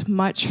produce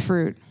much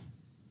fruit.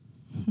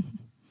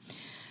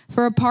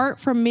 For apart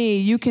from me,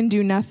 you can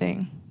do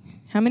nothing.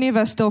 How many of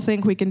us still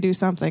think we can do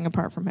something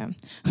apart from him?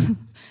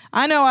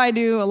 I know I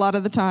do a lot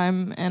of the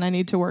time, and I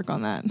need to work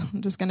on that.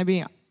 I'm just going to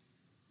be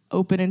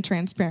open and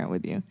transparent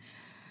with you. I'm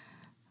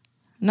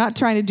not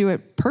trying to do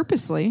it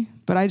purposely,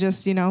 but I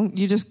just,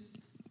 you just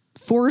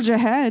forge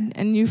ahead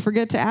and you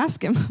forget to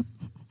ask him.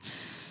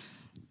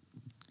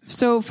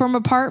 So from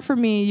apart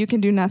from me, you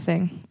can do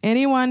nothing.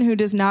 Anyone who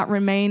does not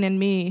remain in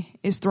me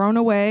is thrown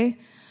away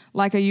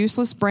like a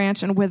useless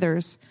branch and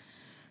withers.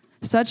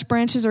 Such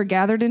branches are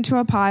gathered into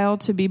a pile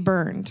to be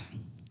burned.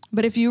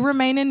 But if you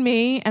remain in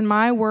me and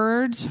my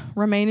words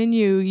remain in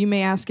you, you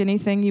may ask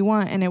anything you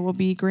want and it will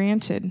be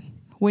granted.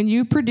 When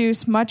you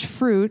produce much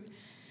fruit,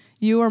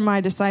 you are my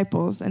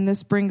disciples, and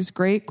this brings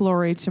great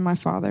glory to my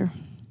Father.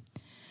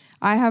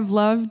 I have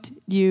loved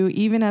you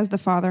even as the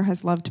Father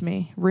has loved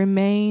me.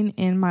 Remain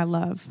in my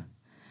love.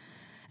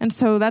 And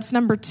so that's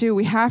number 2.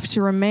 We have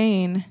to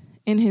remain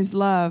in his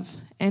love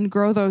and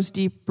grow those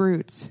deep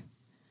roots.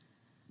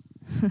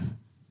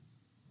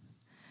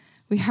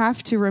 We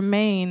have to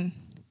remain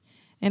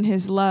in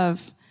his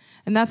love.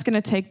 And that's going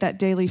to take that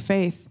daily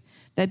faith,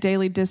 that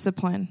daily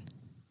discipline.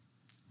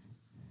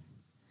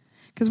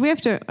 Because we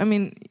have to,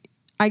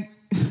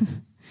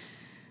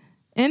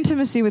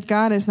 intimacy with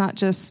God is not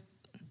just,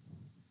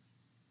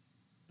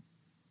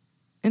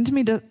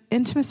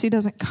 intimacy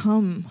doesn't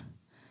come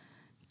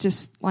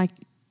just like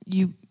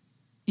you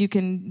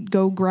can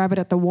go grab it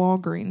at the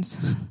Walgreens.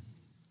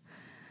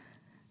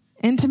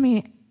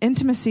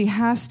 Intimacy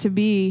has to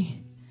be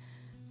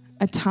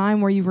a time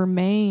where you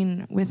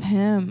remain with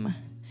him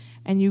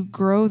and you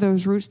grow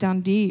those roots down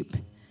deep.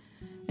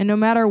 And no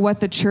matter what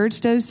the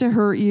church does to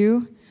hurt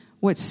you,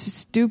 what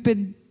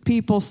stupid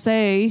people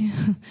say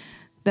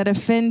that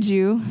offend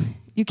you,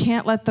 you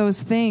can't let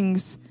those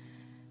things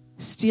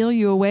steal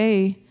you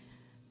away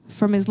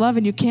from his love,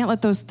 and you can't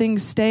let those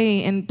things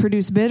stay and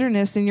produce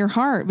bitterness in your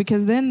heart,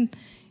 because then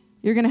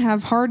you're going to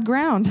have hard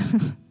ground.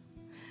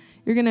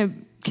 You're going to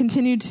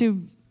continue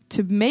to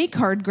make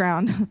hard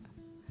ground.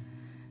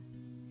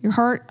 Your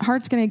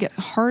heart's going to get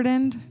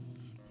hardened.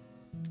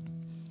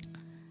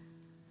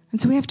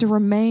 And so we have to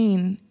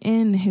remain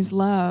in his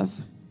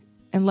love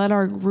and let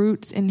our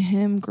roots in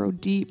him grow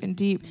deep and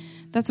deep.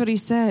 That's what he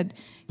said.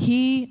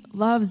 He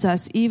loves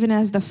us even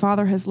as the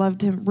Father has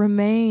loved him.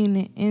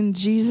 Remain in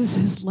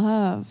Jesus'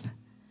 love.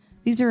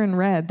 These are in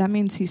red. That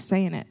means he's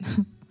saying it.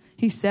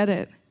 He said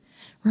it.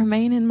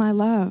 Remain in my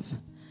love.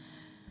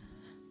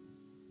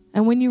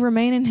 And when you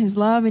remain in his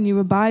love and you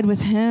abide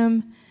with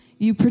him,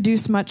 you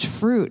produce much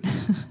fruit.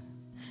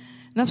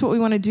 And that's what we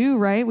want to do,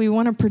 right? We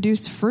want to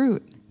produce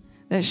fruit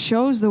that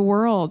shows the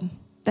world,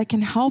 that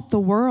can help the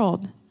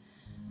world.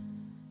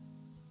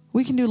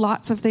 We can do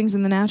lots of things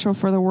in the natural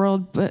for the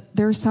world, but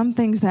there are some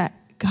things that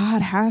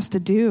God has to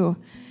do,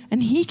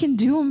 and he can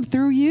do them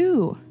through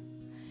you.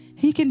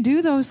 He can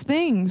do those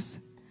things.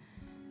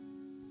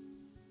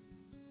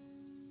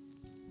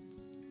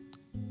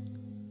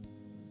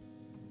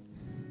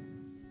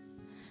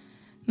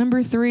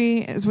 Number 3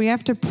 is we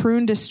have to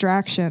prune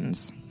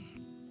distractions.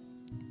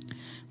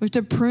 We have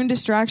to prune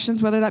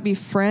distractions, whether that be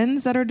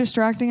friends that are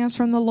distracting us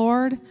from the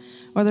Lord,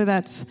 whether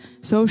that's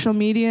social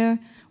media,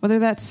 whether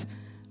that's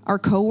our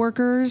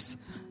coworkers,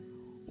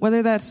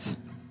 whether that's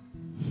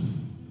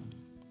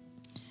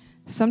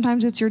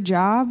sometimes it's your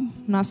job.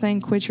 I'm not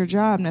saying quit your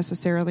job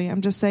necessarily.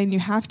 I'm just saying you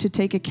have to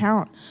take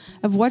account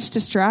of what's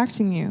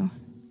distracting you.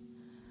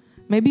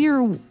 Maybe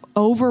you're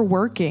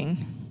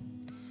overworking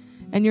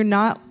and you're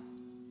not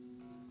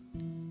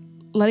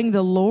letting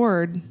the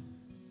Lord,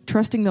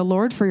 trusting the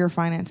Lord for your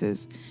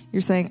finances.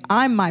 You're saying,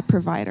 I'm my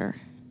provider.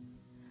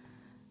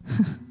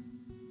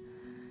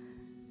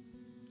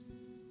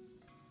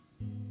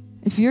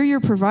 If you're your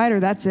provider,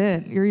 that's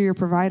it. You're your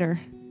provider.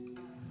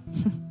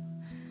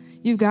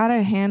 You've got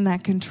to hand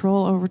that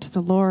control over to the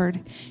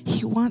Lord.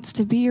 He wants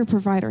to be your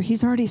provider.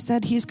 He's already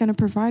said he's going to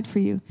provide for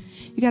you.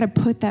 You got to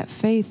put that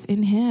faith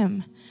in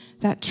him,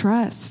 that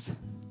trust.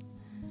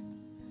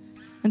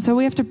 And so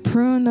we have to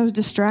prune those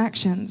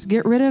distractions,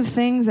 get rid of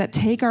things that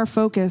take our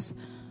focus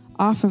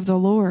off of the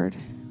Lord.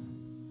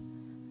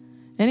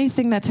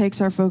 Anything that takes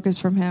our focus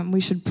from him,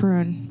 we should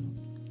prune.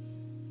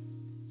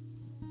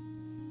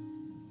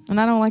 And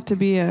I don't like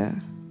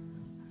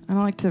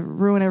to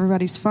ruin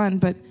everybody's fun,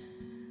 but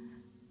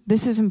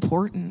this is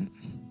important.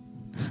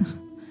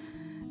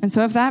 And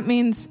so if that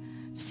means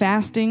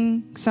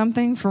fasting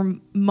something for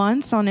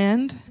months on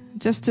end,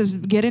 just to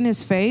get in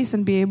his face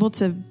and be able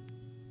to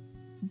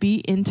be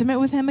intimate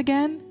with him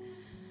again,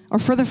 or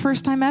for the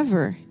first time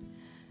ever,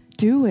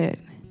 do it.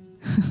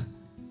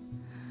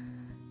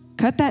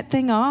 Cut that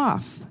thing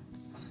off.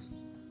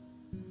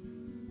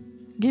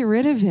 Get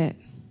rid of it.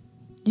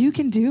 You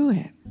can do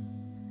it.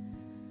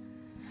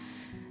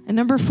 And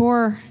number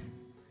 4,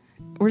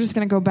 we're just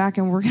going to go back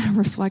and we're going to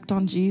reflect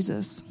on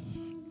Jesus.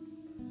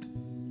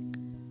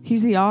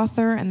 He's the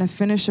author and the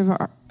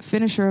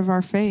finisher of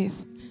our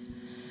faith.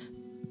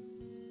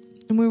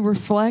 And we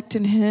reflect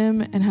in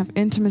him and have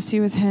intimacy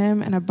with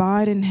him and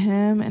abide in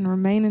him and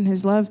remain in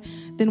his love,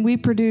 then we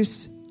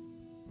produce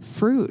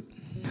fruit.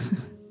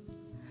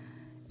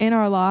 in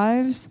our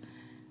lives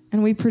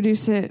and we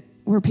produce it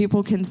where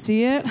people can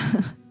see it,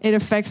 it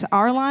affects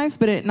our life,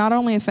 but it not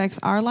only affects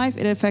our life,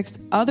 it affects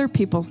other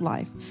people's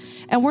life.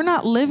 And we're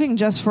not living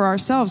just for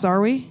ourselves,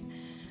 are we?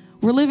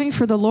 We're living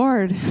for the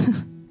Lord.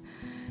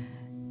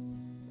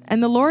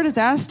 And the Lord has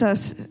asked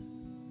us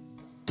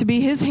to be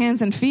his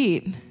hands and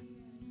feet.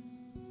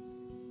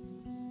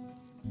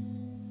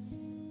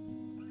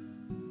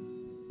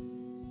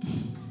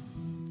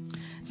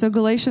 So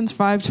Galatians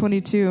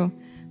 5:22,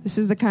 this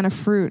is the kind of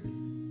fruit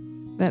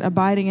that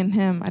abiding in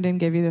him, I didn't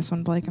give you this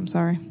one, Blake, I'm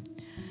sorry.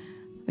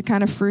 The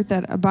kind of fruit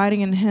that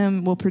abiding in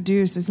him will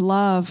produce is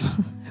love.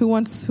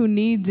 Who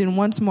needs and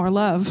wants more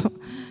love?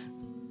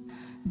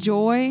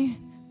 Joy,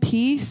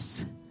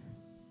 peace,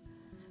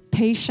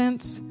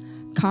 patience,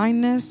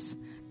 kindness,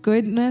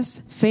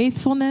 goodness,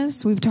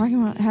 faithfulness. We've been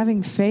talking about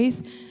having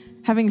faith,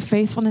 having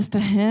faithfulness to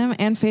him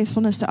and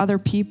faithfulness to other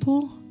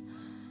people.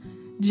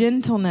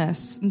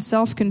 Gentleness and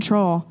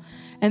self-control.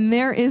 And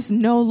there is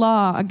no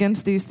law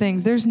against these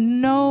things. There's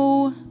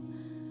never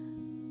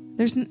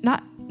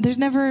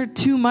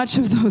too much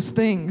of those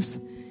things.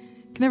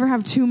 You can never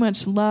have too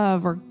much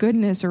love or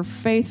goodness or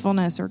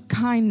faithfulness or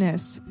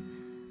kindness.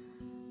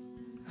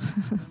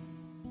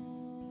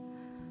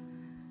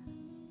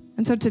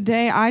 And so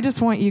today, I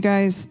just want you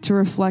guys to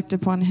reflect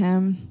upon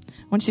him.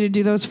 I want you to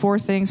do those 4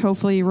 things.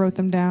 Hopefully you wrote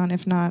them down.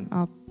 If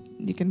not,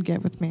 you can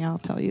get with me. I'll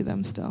tell you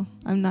them still.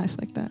 I'm nice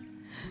like that.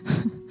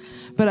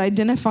 But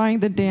identifying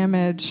the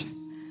damage,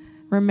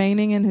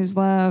 remaining in his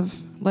love,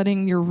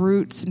 letting your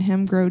roots in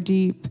him grow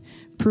deep,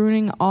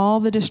 pruning all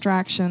the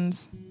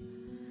distractions,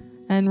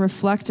 and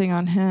reflecting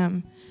on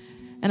him.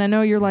 And I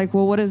know you're like,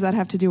 well, what does that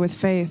have to do with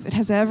faith? It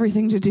has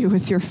everything to do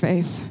with your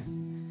faith.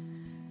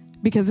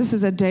 Because this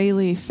is a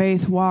daily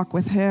faith walk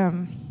with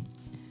him.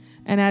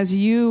 And as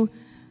you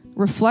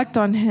reflect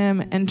on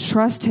him and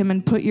trust him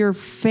and put your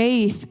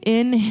faith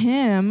in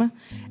him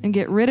and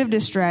get rid of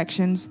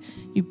distractions,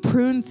 you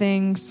prune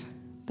things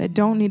that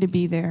don't need to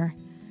be there.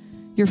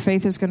 Your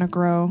faith is going to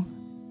grow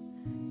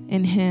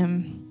in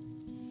him.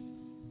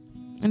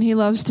 And he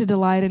loves to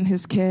delight in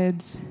his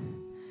kids.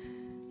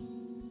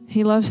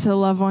 He loves to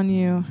love on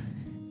you.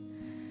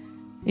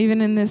 Even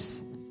in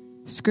this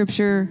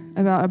scripture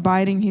about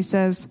abiding, he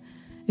says,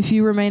 if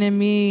you remain in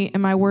me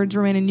and my words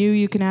remain in you,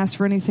 you can ask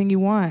for anything you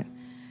want.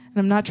 And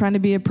I'm not trying to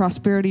be a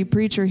prosperity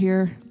preacher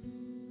here,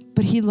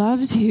 but he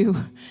loves you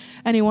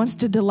and he wants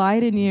to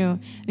delight in you.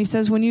 And he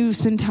says, when you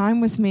spend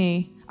time with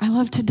me, I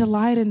love to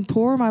delight and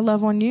pour my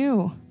love on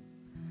you.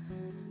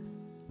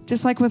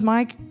 Just like with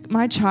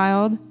my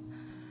child,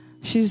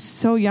 she's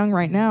so young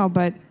right now,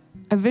 but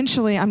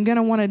eventually I'm going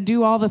to want to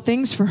do all the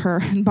things for her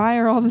and buy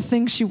her all the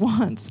things she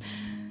wants.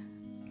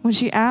 When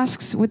she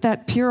asks with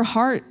that pure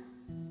heart,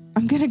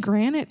 I'm going to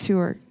grant it to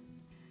her.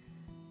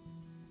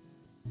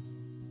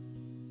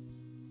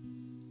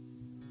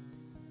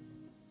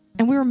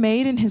 And we were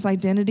made in his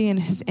identity and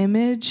his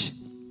image.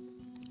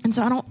 And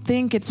so I don't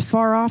think it's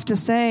far off to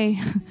say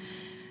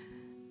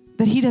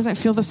that he doesn't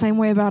feel the same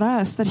way about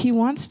us, that he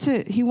wants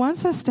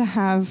us to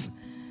have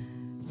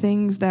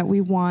things that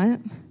we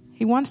want.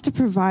 He wants to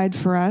provide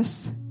for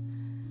us.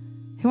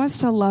 He wants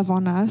to love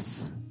on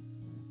us,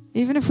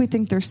 even if we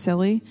think they're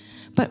silly.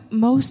 But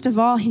most of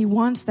all, he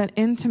wants that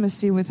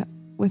intimacy with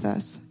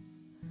us.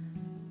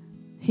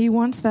 He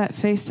wants that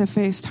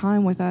face-to-face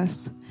time with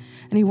us.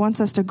 And he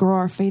wants us to grow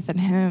our faith in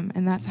him.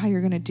 And that's how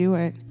you're going to do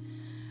it.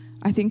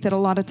 I think that a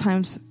lot of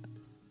times,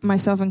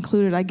 myself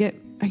included, I get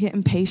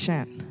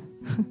impatient.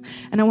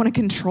 And I want to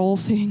control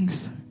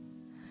things.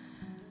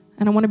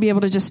 And I want to be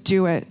able to just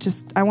do it.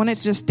 I want it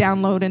to just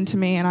download into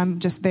me and I'm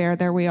just there.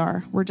 There we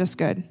are. We're just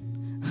good.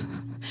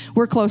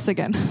 We're close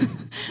again.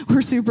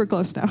 We're super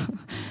close now.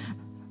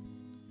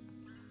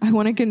 I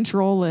want to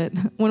control it.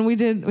 When we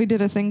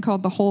did a thing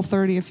called the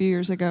Whole30 a few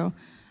years ago,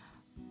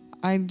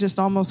 I just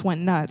almost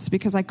went nuts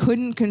because I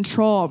couldn't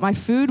control. My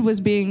food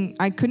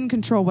I couldn't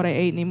control what I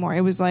ate anymore.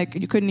 It was like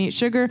you couldn't eat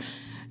sugar,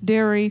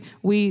 dairy,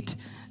 wheat,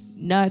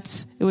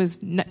 nuts.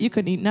 You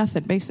couldn't eat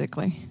nothing,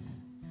 basically.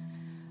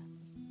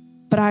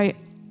 But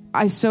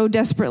I so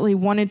desperately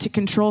wanted to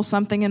control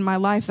something in my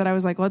life that I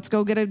was like, let's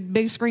go get a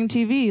big screen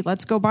TV.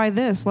 Let's go buy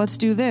this. Let's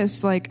do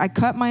this. Like, I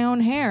cut my own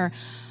hair.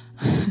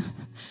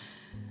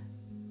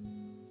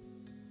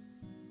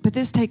 But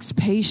this takes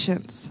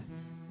patience.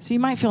 So you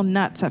might feel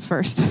nuts at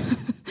first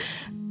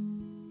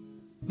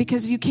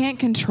because you can't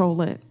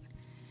control it.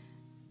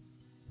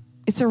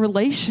 It's a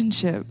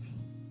relationship.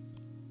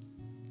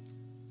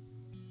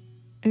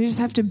 And you just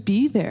have to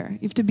be there.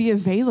 You have to be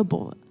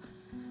available.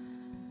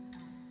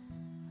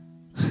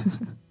 You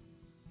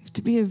have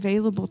to be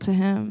available to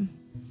him,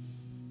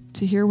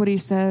 to hear what he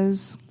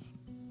says,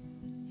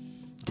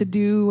 to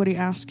do what he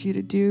asks you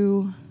to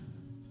do,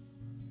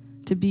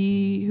 to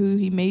be who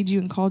he made you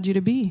and called you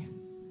to be.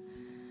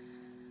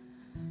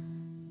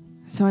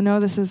 So I know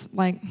this is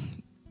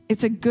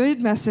it's a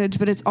good message,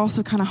 but it's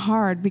also kind of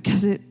hard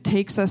because it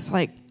takes us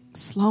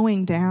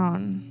slowing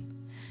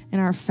down in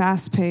our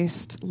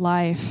fast-paced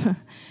life.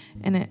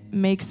 And it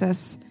makes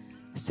us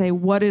say,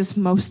 what is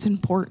most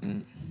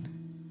important?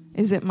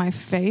 Is it my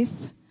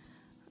faith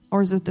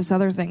Or is it this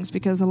other things?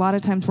 Because a lot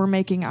of times we're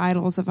making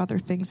idols of other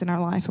things in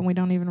our life and we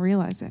don't even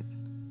realize it.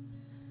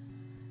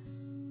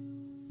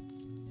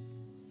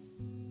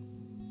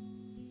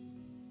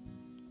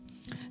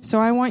 So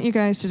I want you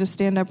guys to just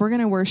stand up. We're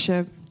going to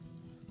worship.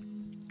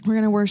 We're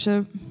going to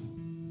worship.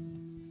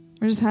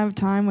 We're just have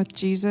time with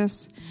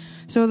Jesus.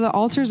 So the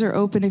altars are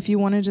open if you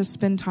want to just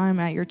spend time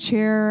at your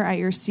chair, at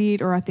your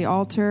seat, or at the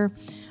altar.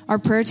 Our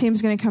prayer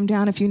team's going to come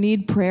down if you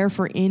need prayer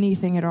for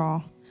anything at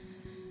all.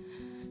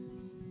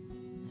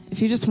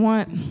 If you just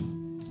want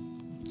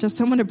just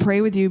someone to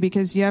pray with you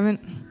because you haven't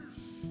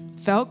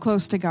felt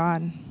close to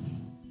God,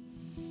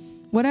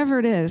 whatever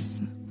it is,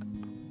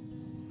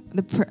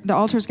 the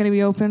altar is going to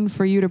be open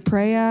for you to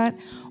pray at,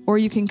 or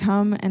you can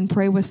come and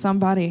pray with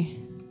somebody.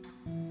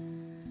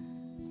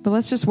 But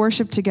let's just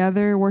worship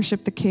together,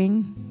 worship the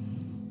King.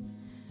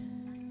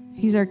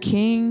 He's our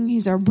King,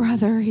 He's our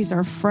brother, He's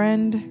our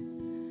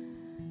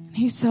friend.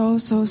 He's so,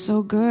 so,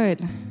 so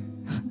good.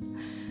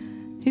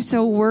 He's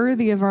so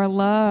worthy of our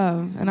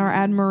love and our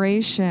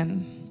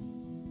admiration.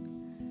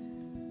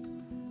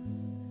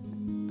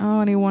 Oh,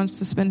 and He wants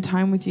to spend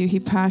time with you. He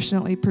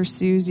passionately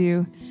pursues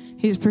you.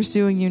 He's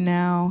pursuing you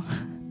now.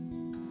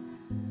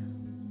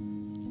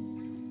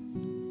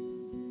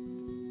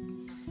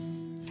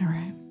 All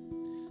right.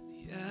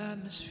 The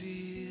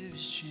atmosphere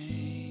is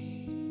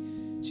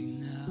changing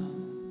now.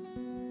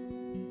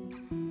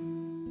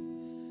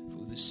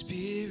 For the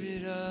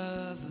Spirit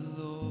of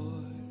the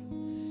Lord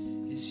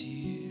is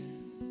here.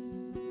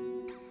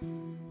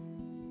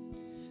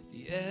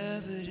 The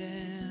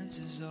evidence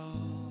is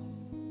all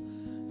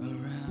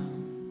around.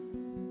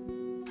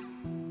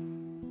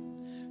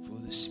 For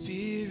the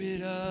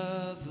Spirit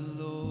of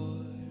the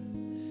Lord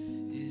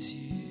is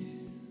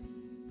here.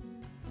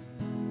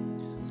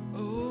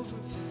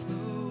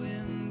 Overflow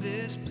in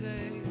this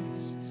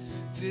place.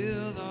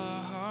 Fill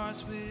our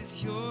hearts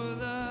with your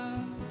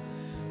love.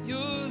 Your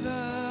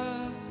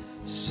love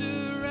surrounds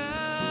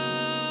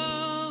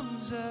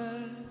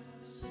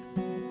us.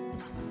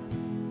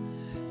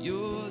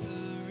 You're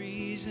the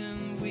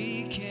reason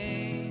we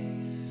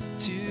came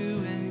to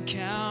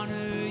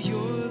encounter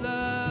your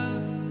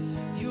love.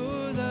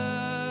 Your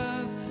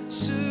love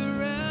surrounds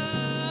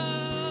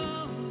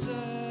us.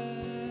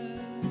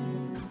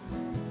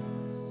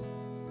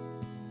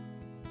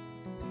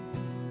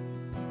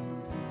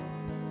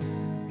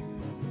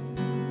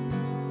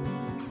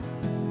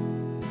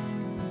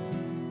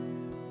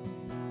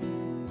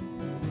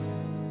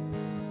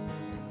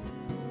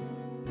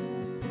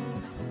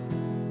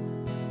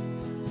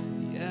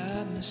 The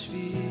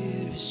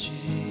atmosphere is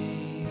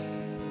changing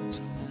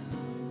now.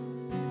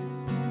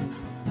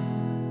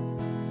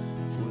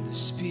 For the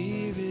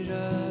Spirit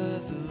of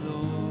the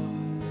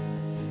Lord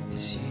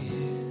is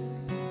here.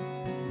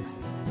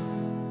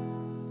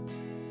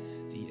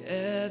 The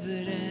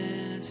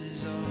evidence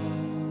is all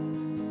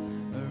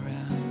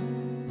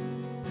around.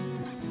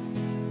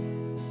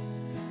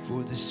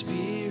 For the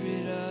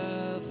Spirit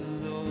of the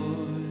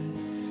Lord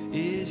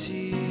is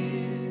here.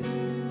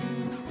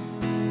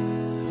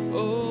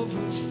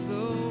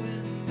 Overflow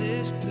in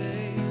this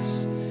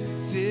place.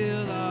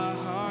 Fill our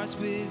hearts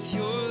with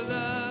your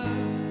love.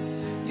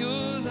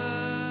 Your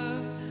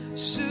love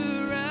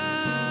surrounds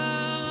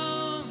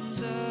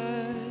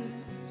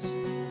us.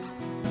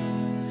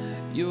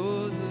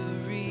 You're the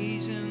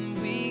reason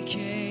we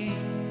came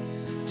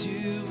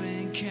to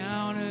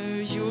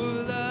encounter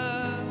your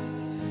love.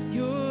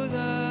 Your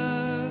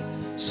love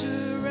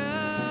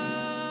surrounds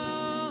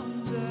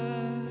us.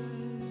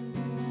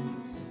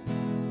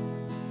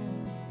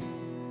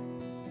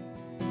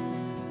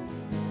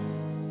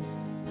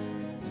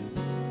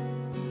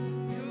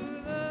 Your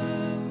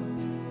love.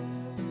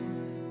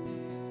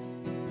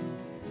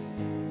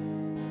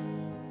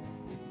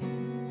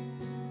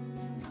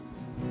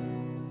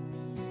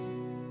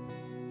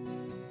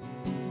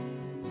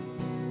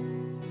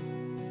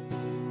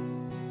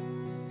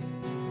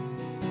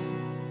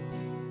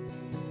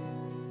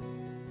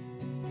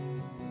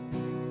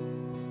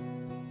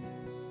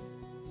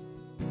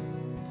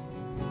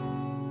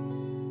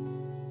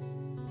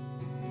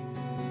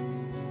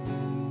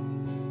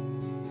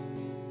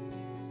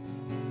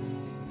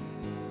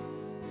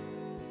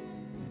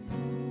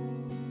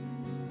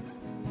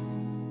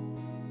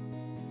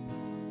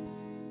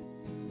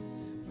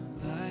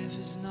 My life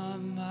is not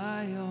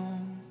my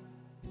own.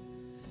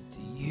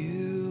 To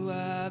you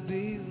I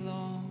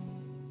belong.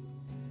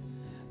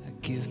 I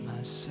give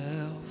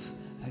myself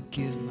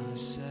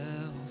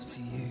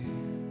to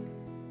you.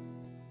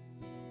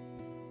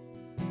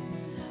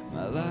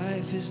 My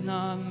life is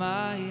not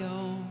my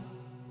own.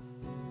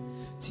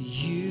 To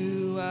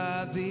you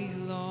I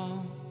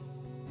belong.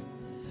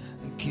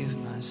 I give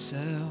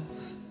myself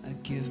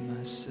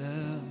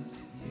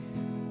to you.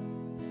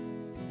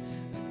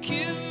 I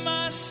give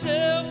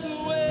myself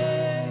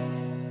away.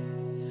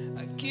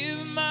 I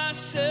give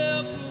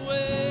myself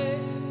away.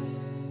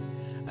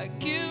 I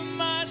give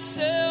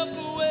myself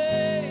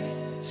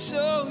away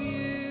so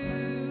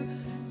you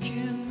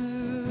can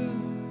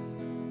move.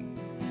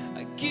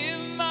 I give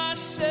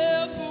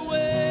myself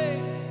away.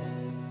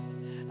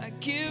 I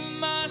give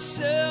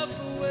myself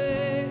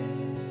away.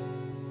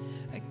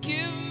 I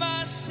give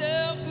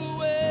myself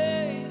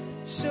away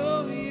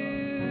so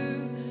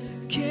you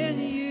can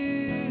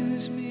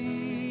use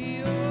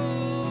me.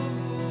 Oh,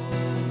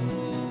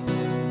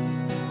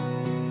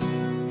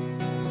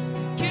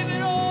 give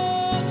it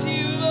all to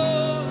you,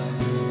 Lord.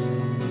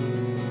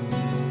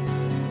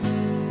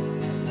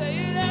 Lay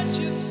it at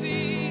your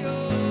feet.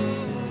 Oh,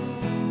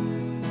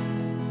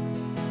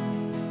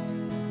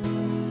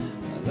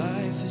 my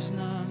life is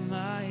not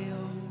my own.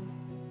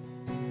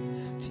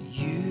 To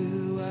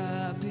you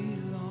I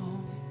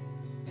belong.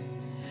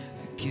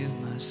 I give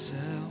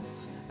myself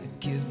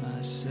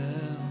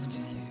to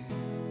you.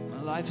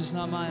 My life is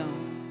not my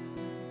own.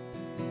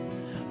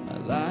 My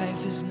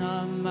life is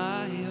not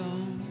my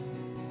own.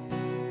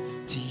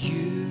 To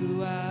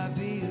you I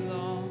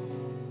belong.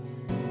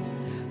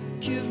 I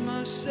give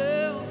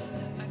myself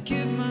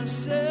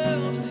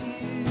to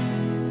you.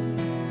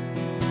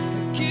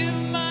 I give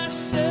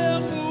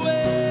myself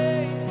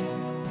away.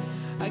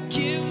 I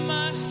give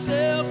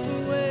myself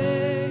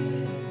away.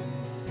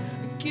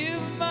 I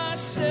give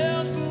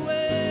myself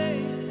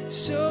away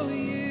so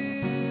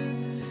you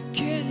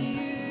can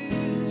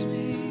use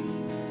me.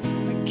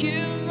 I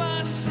give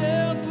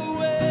myself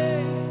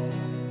away.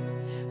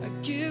 I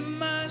give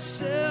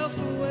myself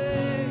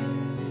away.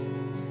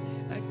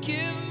 I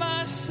give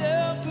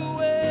myself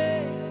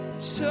away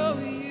so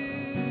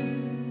you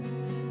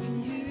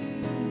can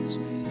use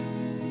me.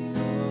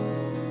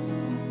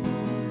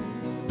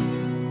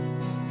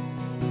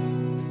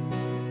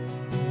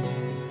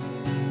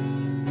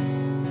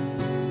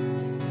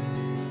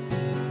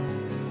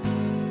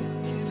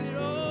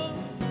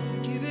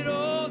 Give it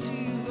all to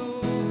you,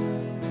 Lord.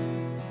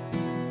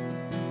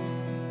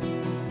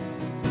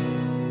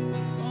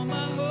 All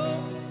my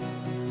hope,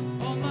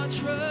 all my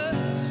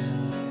trust,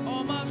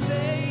 all my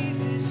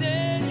faith is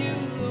in you,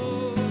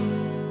 Lord.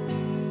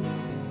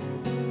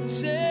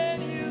 It's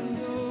in you,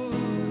 Lord.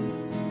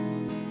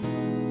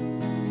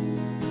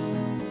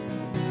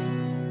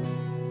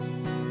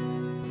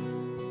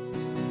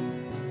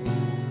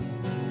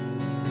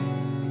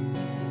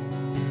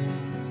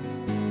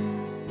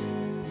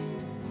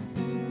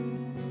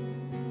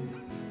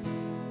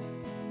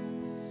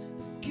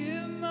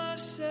 Give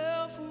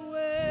myself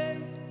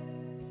away.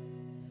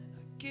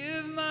 I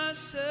give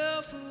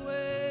myself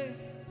away.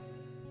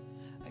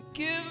 I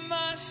give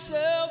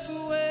myself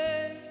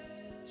away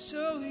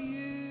so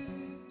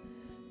you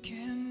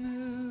can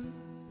move.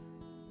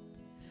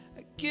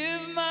 I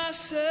give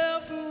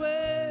myself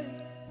away.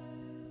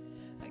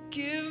 I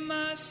give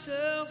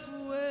myself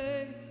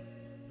away.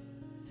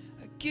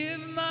 I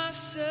give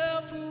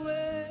myself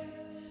away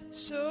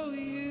so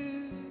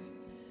you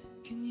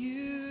can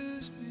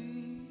use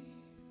me.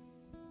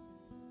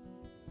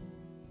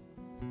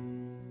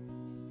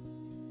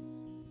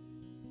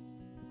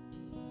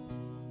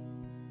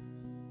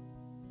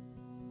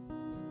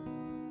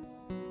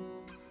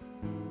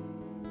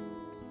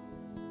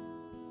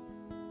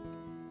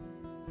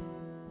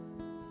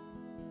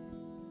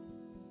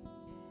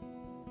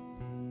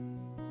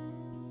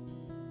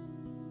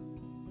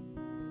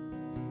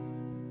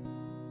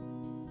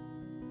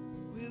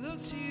 We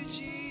look to you,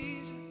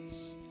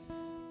 Jesus,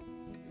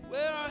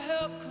 where our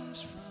help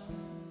comes from.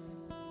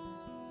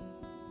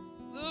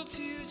 Look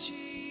to you,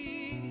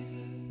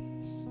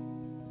 Jesus.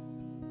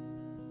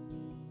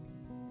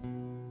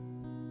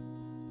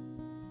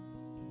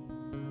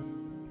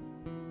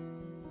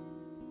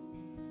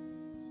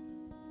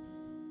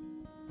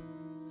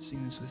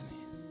 Sing this with me.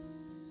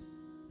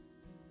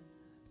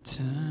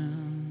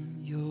 Turn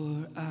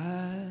your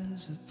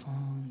eyes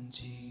upon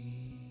Jesus.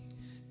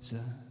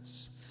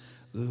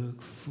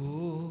 Look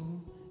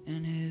full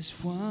in his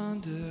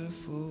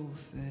wonderful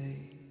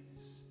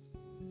face,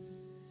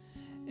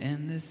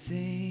 and the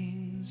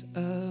things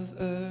of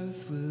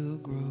earth will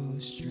grow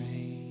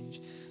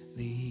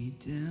strangely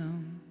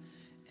dim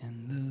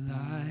in the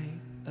light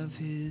of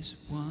his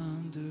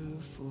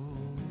wonderful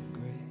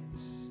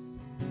grace.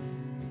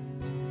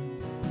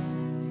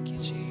 Thank you,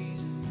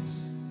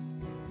 Jesus.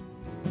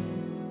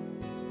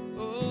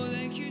 Oh,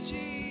 thank you,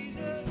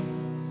 Jesus.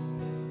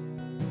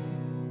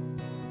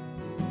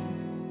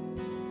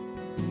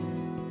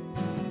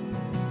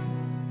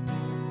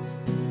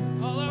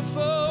 All our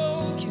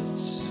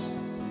focus,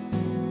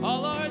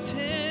 all our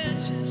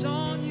attention's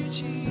on you,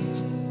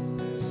 Jesus.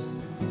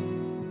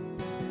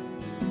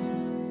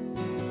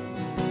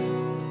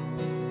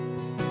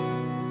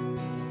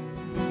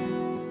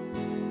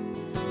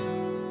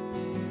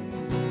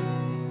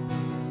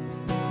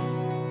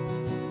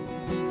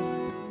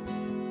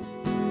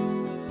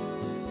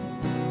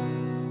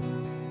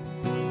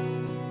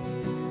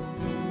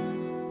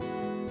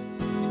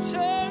 We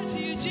turn to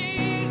you,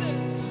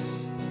 Jesus.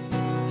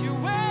 You're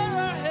where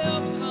our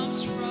help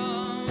comes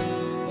from.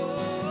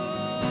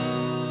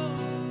 Oh.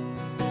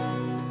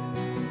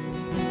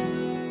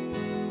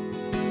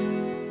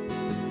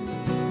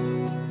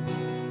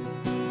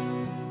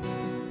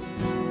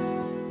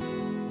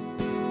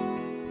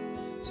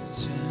 So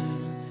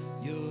turn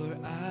your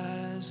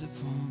eyes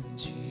upon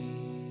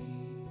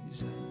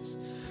Jesus.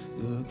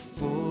 look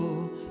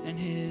full in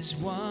his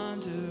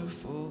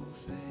wonderful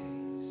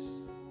face,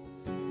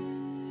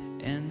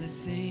 and the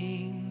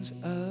things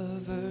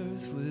of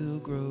earth will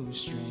grow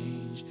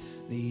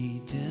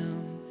strangely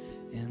dim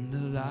in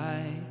the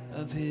light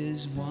of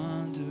his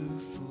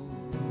wonderful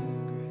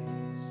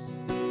grace.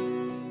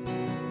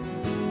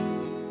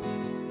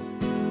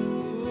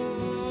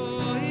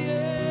 Oh,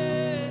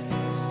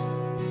 yes,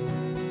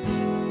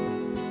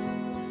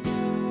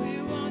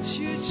 we want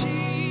you,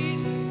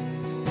 Jesus.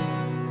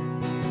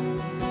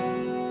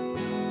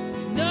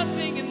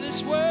 Nothing in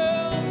this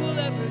world will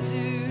ever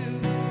do.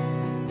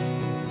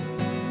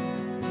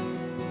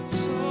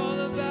 It's all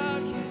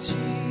about you, Jesus.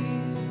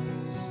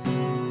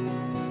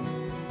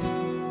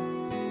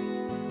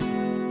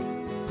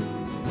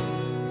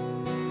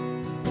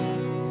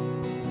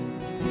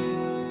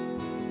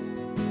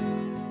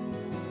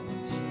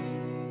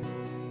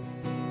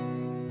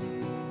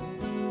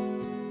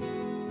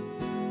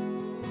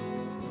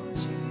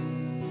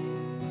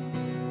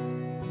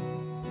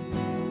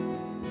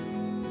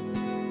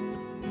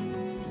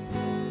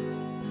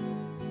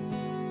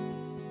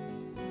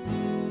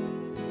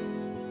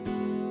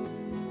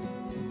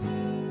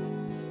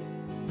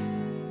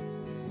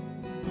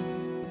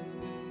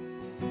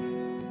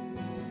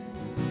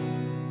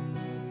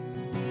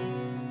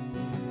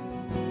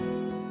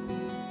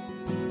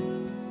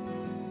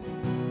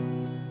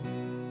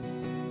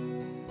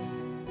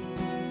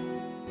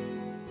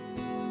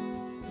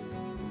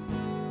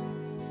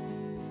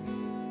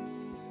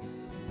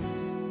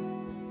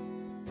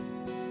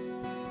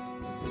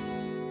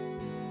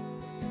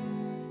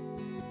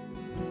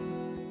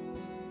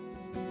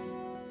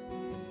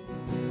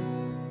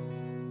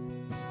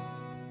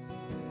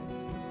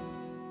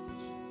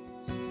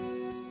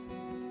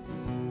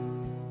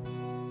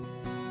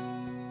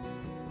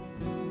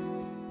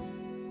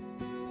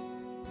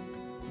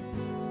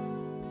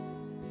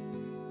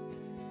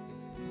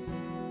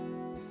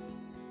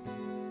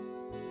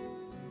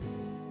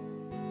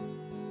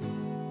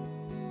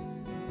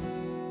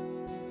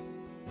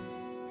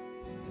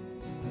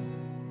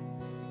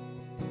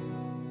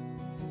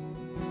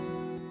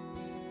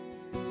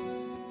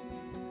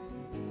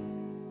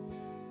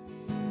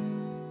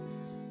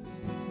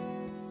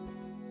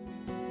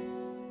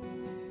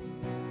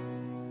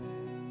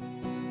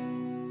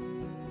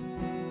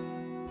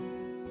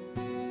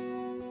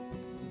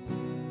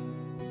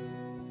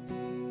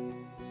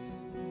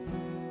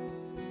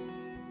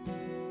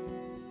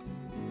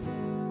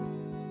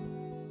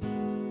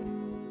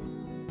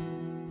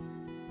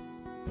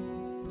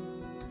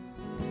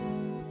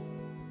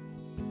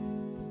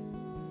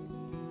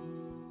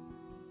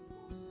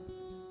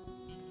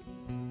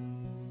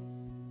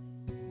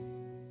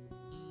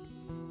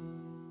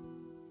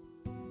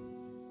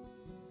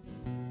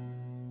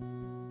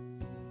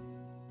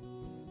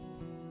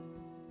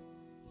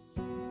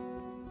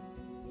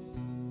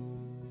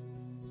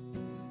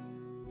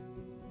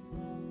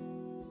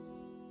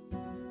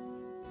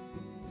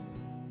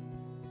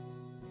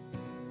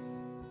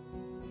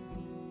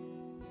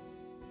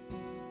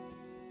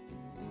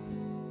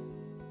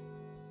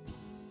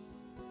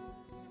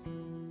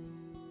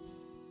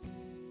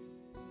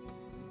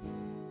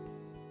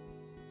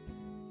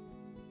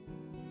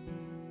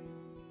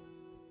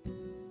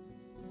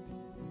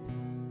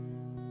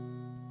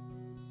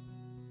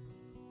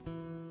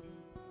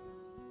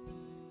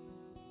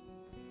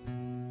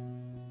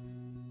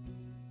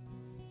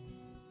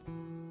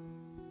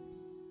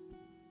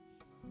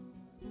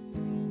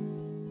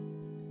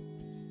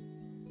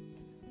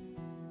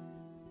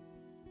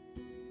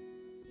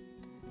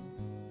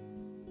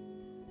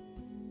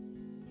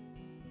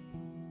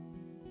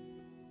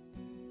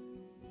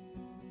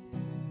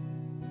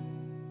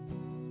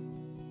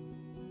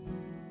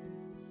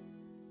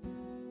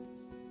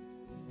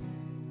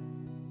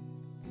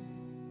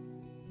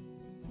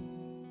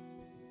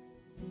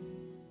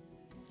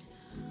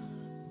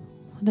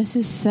 This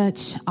is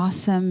such an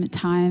awesome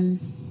time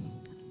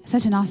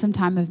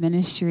of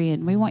ministry,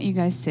 and we want you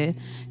guys to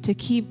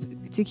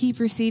keep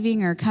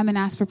receiving or come and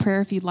ask for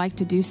prayer if you'd like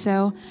to do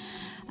so.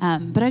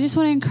 But I just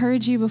want to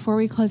encourage you before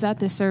we close out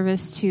this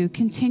service to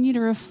continue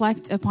to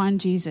reflect upon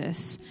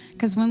Jesus,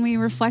 because when we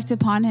reflect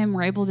upon him,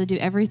 we're able to do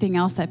everything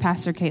else that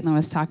Pastor Caitlin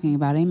was talking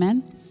about.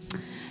 Amen.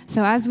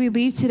 So as we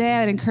leave today, I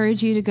would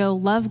encourage you to go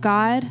love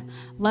God,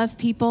 love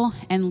people,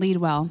 and lead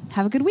well.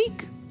 Have a good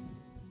week.